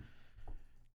game?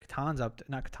 Catan's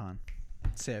not Catan.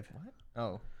 Civ. What?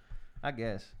 Oh, I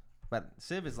guess. But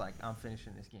Civ is like, I'm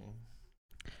finishing this game.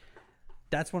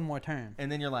 That's one more turn.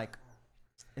 And then you're like,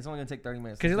 it's only gonna take 30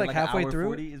 minutes. Because you're like halfway through.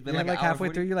 40. It's been like halfway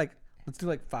through. You're like, let's do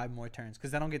like 5 more turns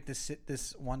because I don't get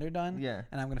this wonder done. Yeah.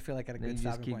 And I'm gonna feel like at a good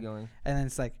stopping point. Going. And then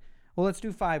it's like, well, let's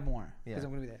do 5 more because I'm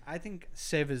gonna be there. I think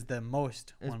Civ is the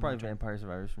most. It's probably Vampire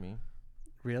Survivors for me.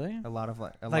 Really? A lot of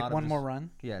one more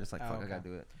run. Yeah, just like fuck, okay. I gotta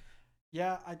do it.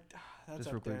 Yeah, that's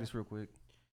just real quick.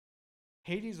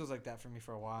 Hades was like that for me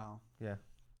for a while. Yeah.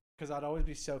 Because I'd always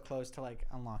be so close to like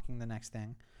unlocking the next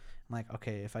thing. I'm like,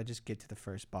 okay, if I just get to the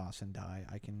first boss and die,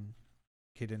 I can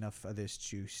get enough of this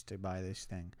juice to buy this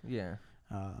thing. Yeah.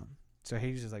 So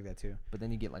Hades is like that too. But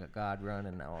then you get like a god run,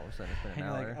 and now all of a sudden it's been an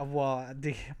hour. Like, well,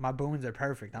 my boons are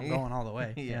perfect. I'm going all the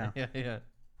way. Yeah.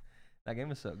 That game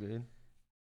was so good.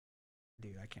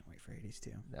 Dude, I can't wait for Hades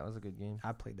too. That was a good game.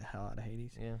 I played the hell out of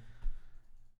Hades. Yeah.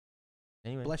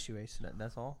 Anyway. Bless you, Ace.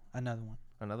 That's all? Another one.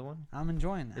 Another one? I'm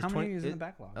enjoying it. How many is in the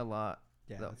backlog? A lot.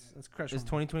 Yeah, let's crush Is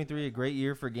 2023 a great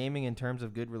year for gaming in terms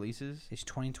of good releases? Is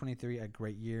 2023 a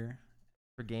great year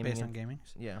for gaming? Based on gaming?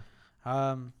 Yeah.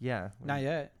 Yeah. Not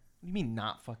yet. What do you mean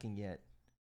not fucking yet?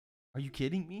 Are you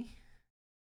kidding me?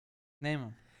 Name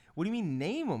them. What do you mean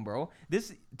name them, bro? This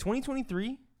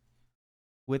 2023,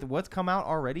 with what's come out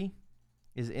already,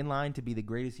 is in line to be the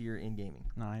greatest year in gaming.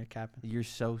 No, you're capping. You're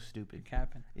so stupid. You're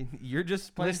capping. You're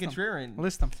just playing contrarian.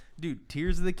 List them. Dude,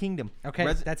 Tears of the Kingdom.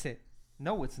 Okay, that's it.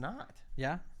 No, it's not.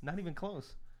 Yeah? Not even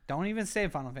close. Don't even say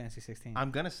Final Fantasy 16.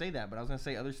 I'm gonna say that, but I was gonna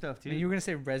say other stuff too. You were gonna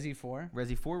say Resi 4.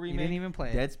 Resi 4 remake. You didn't even play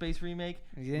it. Dead Space remake.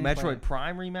 You didn't Metroid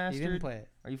Prime remastered. You didn't play it.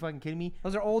 Are you fucking kidding me?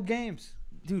 Those are old games.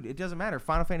 Dude, it doesn't matter.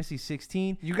 Final Fantasy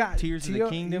 16. You got Tears of the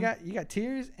Kingdom. You got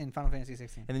Tears and Final Fantasy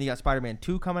 16. And then you got Spider-Man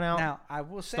 2 coming out. Now I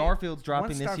will say Starfield's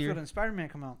dropping this year. Starfield and Spider-Man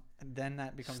come out, and then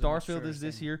that becomes Starfield is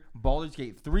this year. Baldur's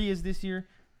Gate 3 is this year.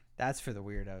 That's for the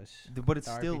weirdos. But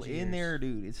it's still in there,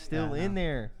 dude. It's still in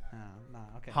there. No,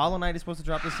 okay. Hollow Knight is supposed to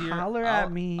drop this year. Holler at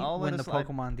me when the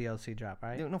Pokemon DLC drop,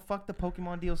 right? Dude, no, fuck the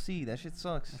Pokemon DLC. That shit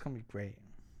sucks. It's gonna be great.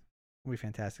 It'll be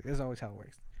fantastic. This is always how it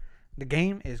works. The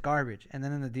game is garbage, and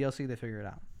then in the DLC they figure it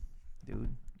out.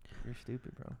 Dude, you're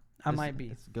stupid, bro. I might be.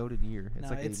 It's goated year.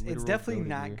 It's definitely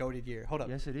not goated year. Hold up.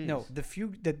 Yes, it is. No,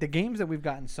 the games that we've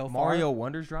gotten so far. Mario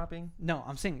Wonder's dropping. No,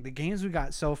 I'm saying the games we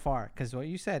got so far, because what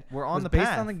you said we're on the based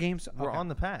path. on the games. We're on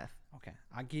the path. Okay,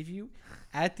 I'll give you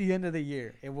at the end of the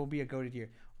year it will be a goated year.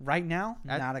 Right now,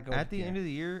 not a goated year. At the end of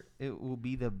the year, it will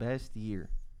be the best year.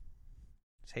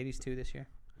 Is Hades 2 this year?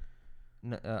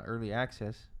 No, early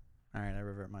access. All right, I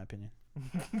revert my opinion.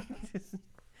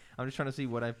 I'm just trying to see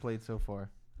what I've played so far.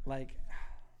 Like,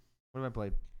 what have I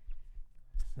played?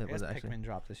 That was actually Pikmin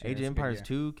dropped this year. Age of Empires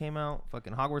 2 came out.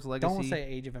 Fucking Hogwarts Legacy. Don't say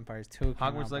Age of Empires 2.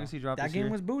 Hogwarts Legacy dropped this year. That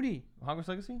game was booty. Hogwarts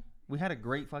Legacy? We had a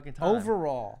great fucking time.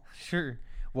 Overall. Sure.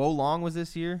 Wo Long was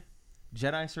this year.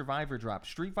 Jedi Survivor dropped.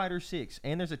 Street Fighter 6.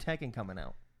 And there's a Tekken coming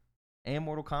out. And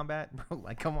Mortal Kombat. Bro,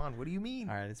 like, come on. What do you mean?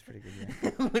 All right, it's pretty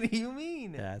good. What do you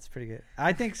mean? Yeah, it's pretty good.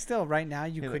 I think still, right now,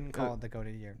 you couldn't call it the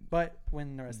goated year. But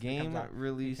when the rest of it comes out,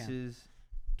 releases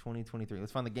 2023.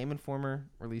 Let's find the Game Informer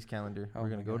release calendar. We're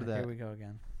going to go to that. Here we go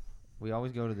again. We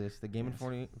always go to this. The Game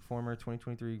Informer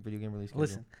 2023 video game release calendar.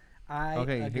 Listen, I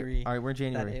agree. All right, we're in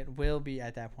January. That it will be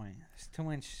at that point. There's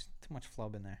too much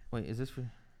flub in there. Wait, is this for...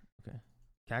 Okay.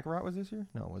 Kakarot was this year?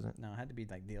 No, it wasn't. No, it had to be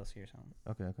like DLC or something.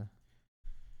 Okay.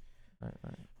 All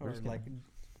right. Or like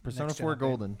Persona 4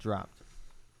 Golden dropped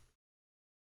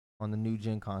on the new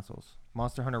gen consoles.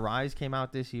 Monster Hunter Rise came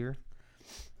out this year.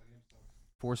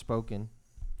 Forspoken.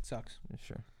 Sucks. Yeah,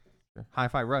 sure.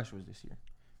 Hi-Fi Rush was this year.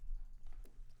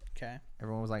 Okay.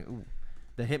 Everyone was like, ooh.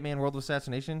 The Hitman World of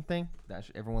Assassination thing,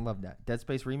 everyone loved that. Dead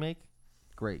Space Remake,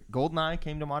 great. GoldenEye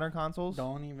came to modern consoles.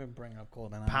 Don't even bring up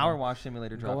GoldenEye. Power Wash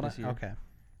Simulator dropped this year. Okay.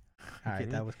 All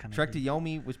right, that was kind of Trek to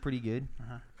Yomi was pretty good.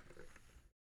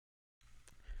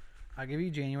 I'll give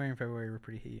you January and February were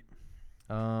pretty heat.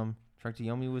 Trek to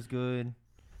Yomi was good.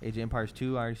 Age of Empires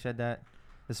 2, I already said that.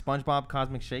 The SpongeBob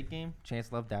Cosmic Shake game,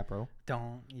 Chance loved that, bro.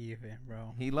 Don't even,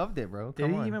 bro. He loved it, bro.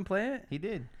 Did he even play it? He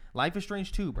did. Life is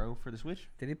Strange 2, bro, for the Switch.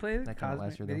 Did he play it? That came out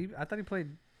last year, I thought he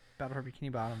played Battle for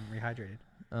Bikini Bottom Rehydrated.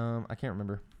 I can't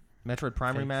remember. Metroid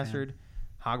Prime Remastered.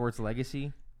 Hogwarts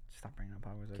Legacy. Stop bringing up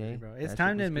Hogwarts Legacy, bro. It's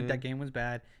time to admit that game was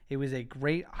bad. It was a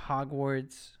great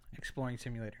Hogwarts exploring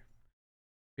simulator.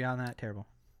 Beyond that, terrible.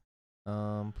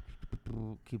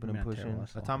 Keeping them pushing.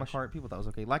 Atomic Heart, people thought it was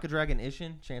okay. Like a Dragon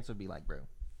Ishin, Chance would be like, bro.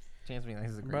 Chance would be like,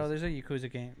 this is great. Bro, there's a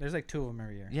Yakuza game. There's like 2 of them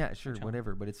every year. Yeah, sure,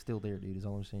 whatever, but it's still there, dude, is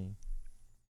all I'm saying.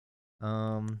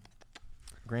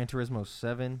 Gran Turismo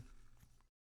 7.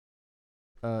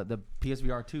 The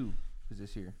PSVR 2 is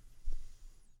this year.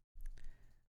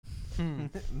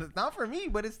 It's not for me,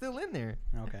 but it's still in there.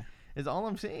 Okay. Is all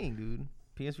I'm saying, dude.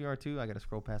 PSVR 2, I got to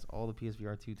scroll past all the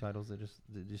PSVR 2 titles that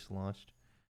just launched.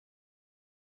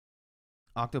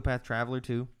 Octopath Traveler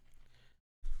 2.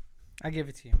 I give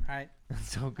it to you. All right.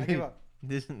 So good. I give up.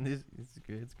 This it's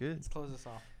good. It's good. Let's close this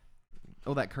off.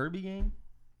 Oh, that Kirby game?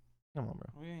 Come on, bro.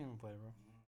 We didn't even play, bro.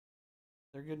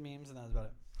 They're good memes, and that was about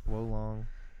it. Wo Long.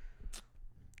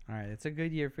 All right, it's a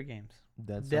good year for games.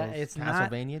 It's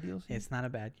Castlevania deals. It's not a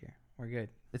bad year. We're good.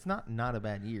 It's not a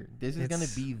bad year. This is gonna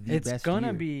be the best year. It's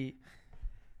gonna be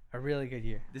a really good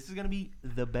year. This is gonna be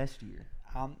the best year.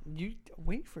 You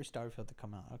wait for Starfield to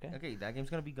come out, okay? Okay, that game's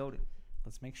gonna be goated.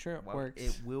 Let's make sure it works.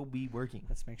 It will be working.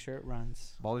 Let's make sure it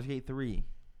runs. Baldur's Gate 3.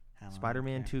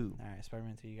 Spider-Man 2. All right,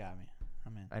 Spider-Man 2, you got me.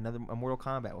 I'm in. Another Mortal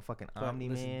Kombat with fucking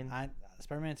Omni-Man.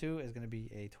 Spider-Man 2 is gonna be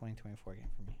a 2024 game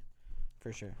for me,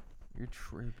 for sure. You're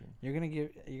tripping. You're gonna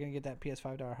get that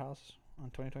PS5 to our house on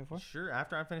 2024? Sure.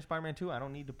 After I finish Spider-Man 2, I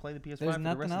don't need to play the PS5 There's for the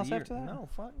nothing rest else of the year. after that? No,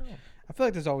 fuck no. I feel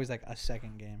like there's always like a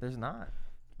second game. There's not.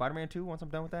 Spider-Man 2, once I'm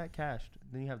done with that, cashed.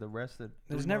 Then you have the rest of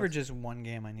There's never just one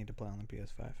game I need to play on the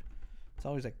PS5. It's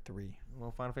always like 3.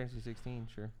 Well, Final Fantasy 16,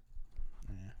 sure.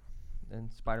 Yeah.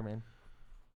 And Spider-Man.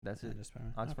 That's it. Just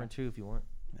Spider-Man. Oxford 2 if you want.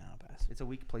 No, I'll pass. It's a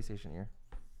weak PlayStation year.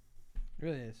 It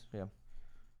really is. Yeah.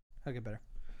 I'll get better.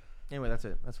 Anyway, that's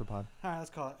it. That's the pod. All right, let's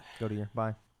call it. Go to your.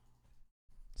 Bye.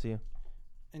 See you.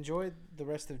 Enjoy the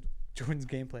rest of Jordan's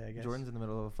gameplay, I guess. Jordan's in the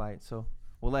middle of a fight, so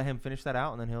we'll let him finish that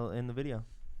out, and then he'll end the video.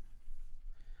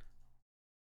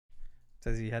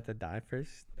 Does he have to die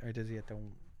first, or does he have to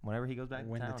Whenever he goes back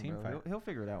win to town, the team bro. fight? He'll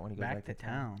figure it out when he goes back to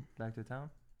town? Back to town?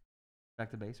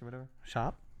 Back to base or whatever?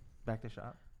 Shop? Back to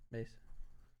shop? Base.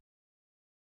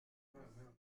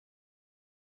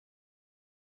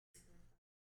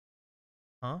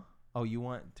 Huh? Oh, you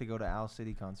want to go to Owl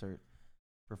City concert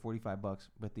for $45,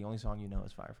 but the only song you know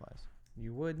is Fireflies.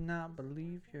 You would not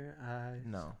believe your eyes.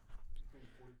 No.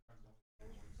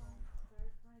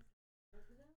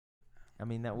 I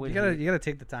mean, that would. You gotta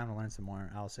take the time to learn some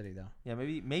more Owl City though. Yeah,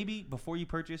 maybe before you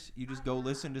purchase, you just go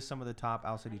listen to some of the top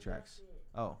Owl City tracks.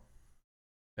 Oh,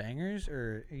 bangers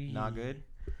or not good?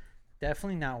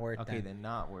 Definitely not worth. Okay, then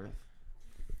not worth.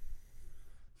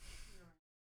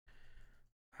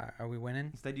 Are we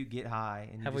winning? Instead, you get high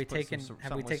and have you we just taken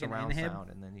surround inhib sound,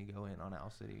 and then you go in on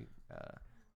Owl City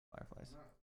Fireflies.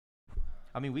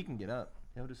 I mean, we can get up.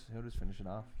 He'll just finish it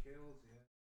off.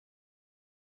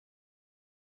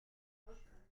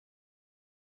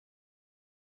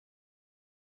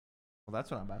 Well, that's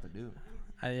what I'm about to do.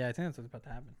 Yeah, I think that's what's about to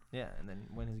happen. Yeah, and then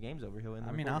when his game's over, he'll end.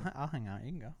 I mean, I'll hang out.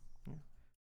 You can go.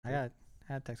 Yeah.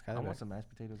 I had text Kyler. I want some mashed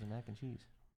potatoes and mac and cheese.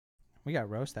 We got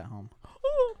roast at home.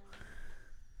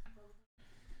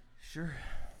 Sure.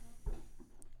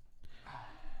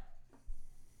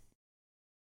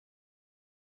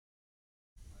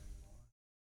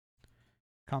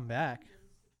 Come back.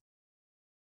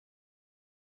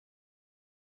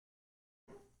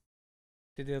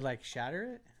 Did they like shatter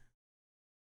it?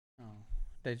 Oh,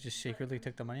 they just secretly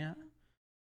took the money out.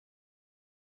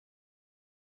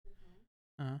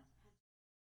 Uh-huh.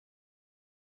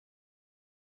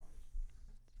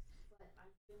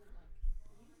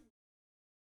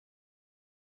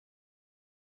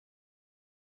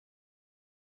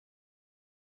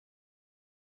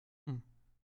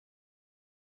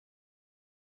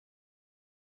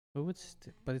 Who would?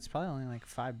 But it's probably only like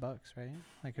 $5, right?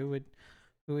 Like who would?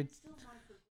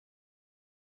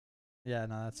 Yeah,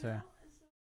 no, that's fair.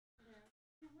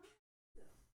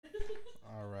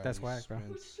 All right. That's whack, bro.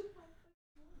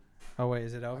 Oh wait,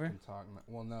 is it over? I can talk now.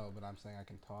 Well, no, but I'm saying I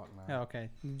can talk now. Yeah, okay.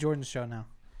 Jordan's show now.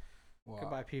 Well,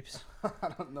 Goodbye, peeps. I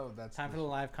don't know. That's Time for the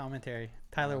live commentary.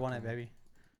 Tyler won it, baby.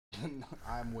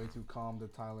 I'm way too calm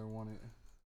that Tyler won it.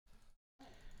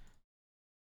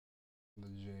 The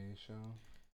J show.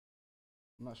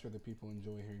 I'm not sure that people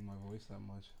enjoy hearing my voice that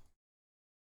much.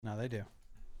 No, they do.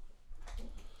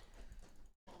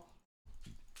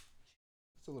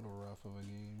 It's a little rough of a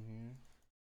game here.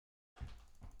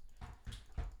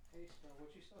 Hey, what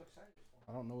you so excited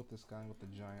for? I don't know what this guy with the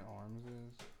giant arms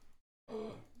is.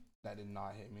 That did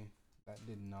not hit me. That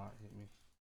did not hit me.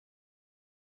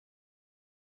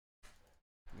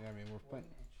 Yeah, I mean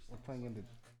we're playing into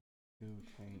two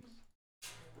tanks.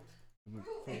 I feel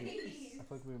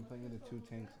like we've been playing into two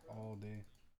tanks all day.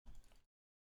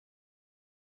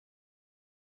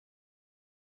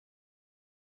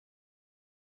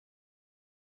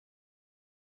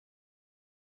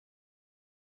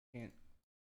 Can't.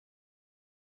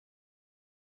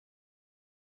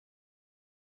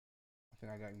 I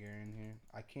think I got Gary in here.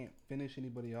 I can't finish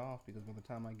anybody off because by the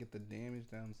time I get the damage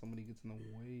down, somebody gets in the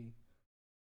way.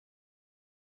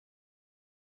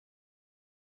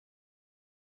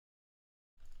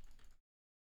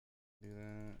 Do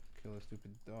that. Kill a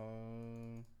stupid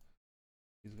dog.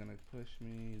 He's gonna push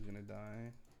me. He's gonna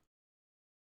die.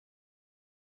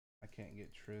 I can't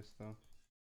get Triss though.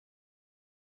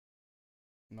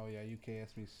 No, yeah, you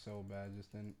KS me so bad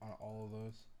just then on all of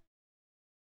those.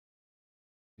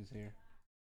 He's here.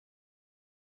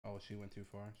 Oh, she went too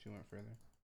far. She went further.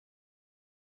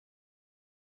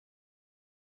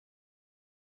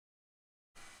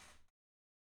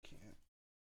 Can't.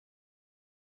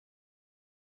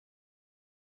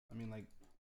 I mean, like,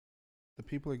 the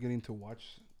people are getting to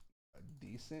watch a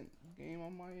decent game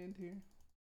on my end here.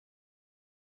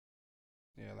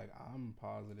 Yeah, like, I'm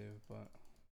positive, but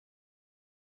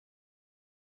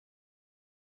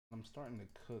I'm starting to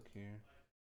cook here.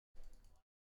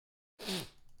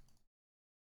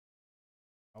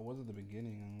 I was at the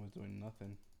beginning and was doing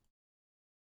nothing.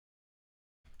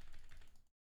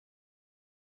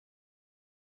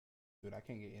 Dude, I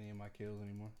can't get any of my kills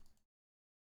anymore.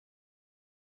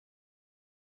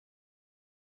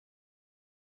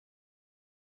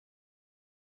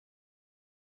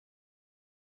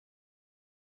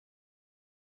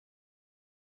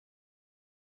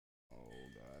 Oh,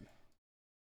 God.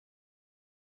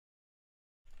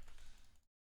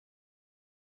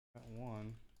 Got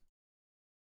one.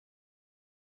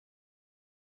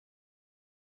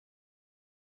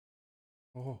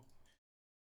 Oh.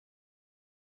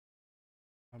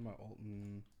 I'm my ult.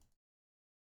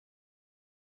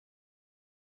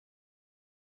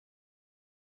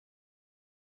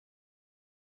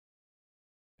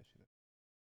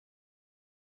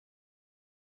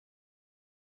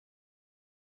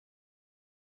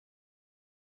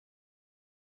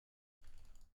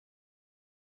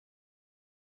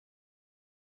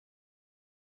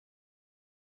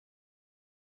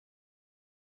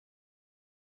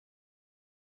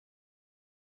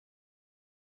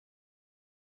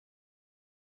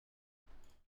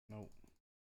 Nope.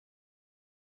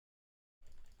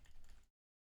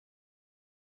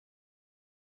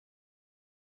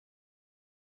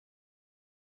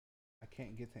 I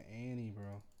can't get to Annie,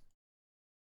 bro.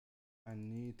 I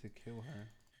need to kill her,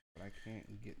 but I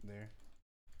can't get there.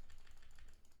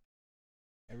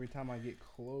 Every time I get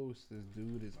close, this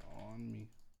dude is on me.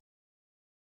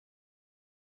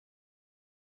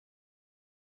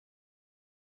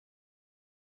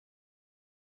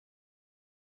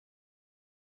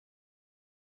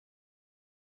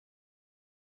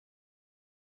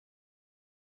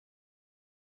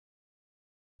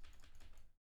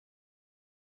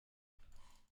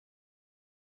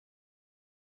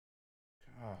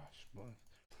 Gosh, but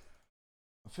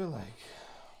I feel like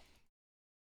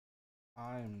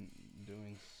I'm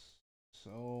doing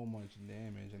so much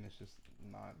damage and it's just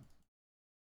not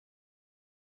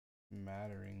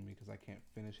mattering because I can't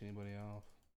finish anybody off.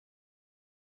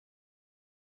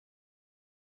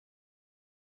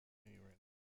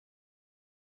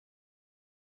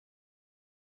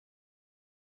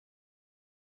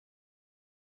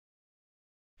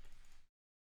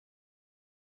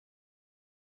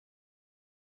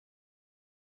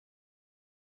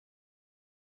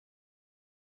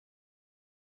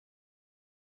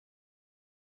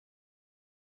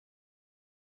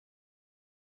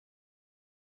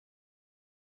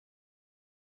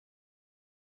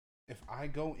 If I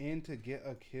go in to get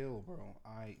a kill, bro,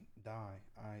 I die.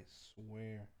 I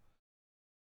swear.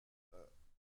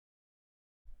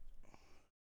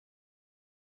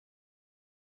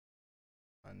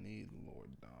 I need Lord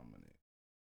Dominic.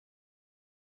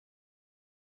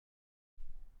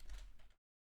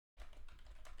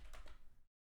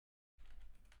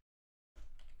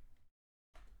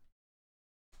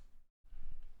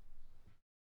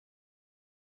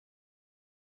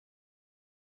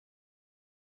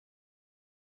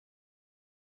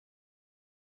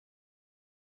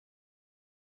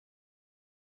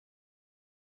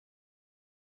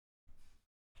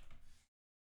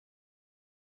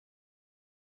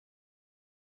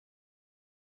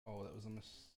 Oh, that was a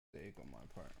mistake on my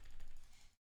part.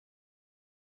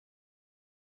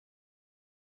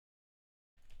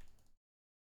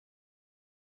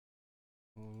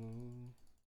 Ooh.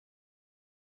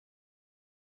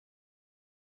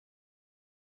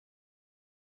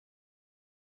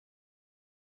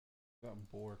 Got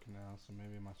Bork now, so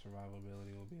maybe my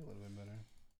survivability will be a little bit better.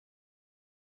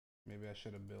 Maybe I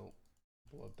should have built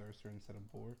Bloodthirster instead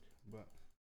of Bork, but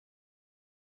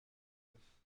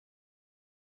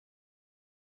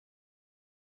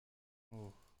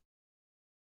oh.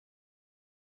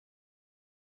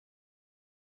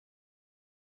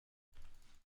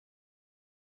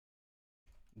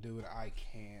 Dude, I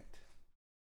can't.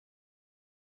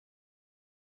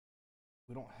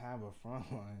 We don't have a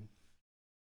front line.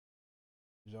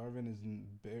 Jarvan is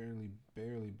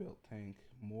barely built tank.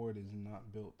 Mord is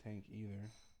not built tank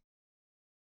either.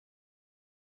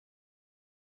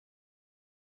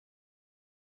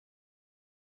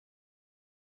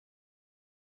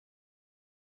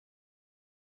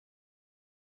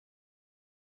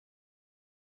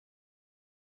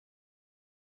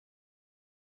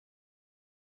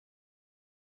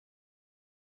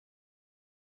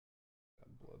 That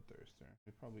Bloodthirster.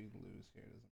 We probably lose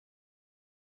here.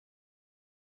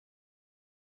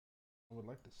 I would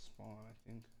like to spawn, I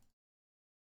think.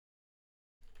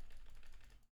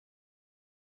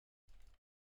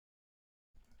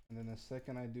 And then the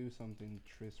second I do something,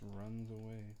 Triss runs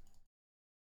away.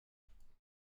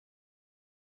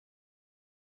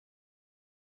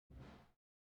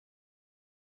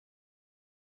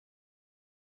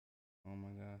 Oh my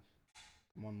gosh.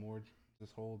 Come on, Mord.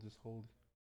 Just hold, just hold.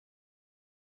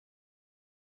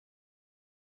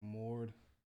 Mord.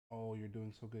 Oh, you're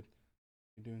doing so good.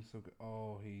 You're doing so good.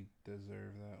 Oh, he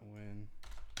deserved that win.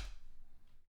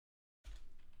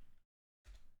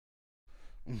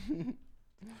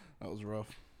 That was rough.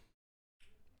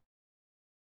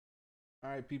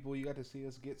 Alright, people, you got to see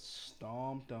us get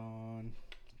stomped on.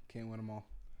 Can't win them all.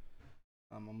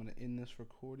 I'm going to end this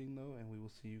recording, though, and we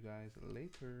will see you guys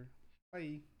later.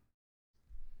 Bye.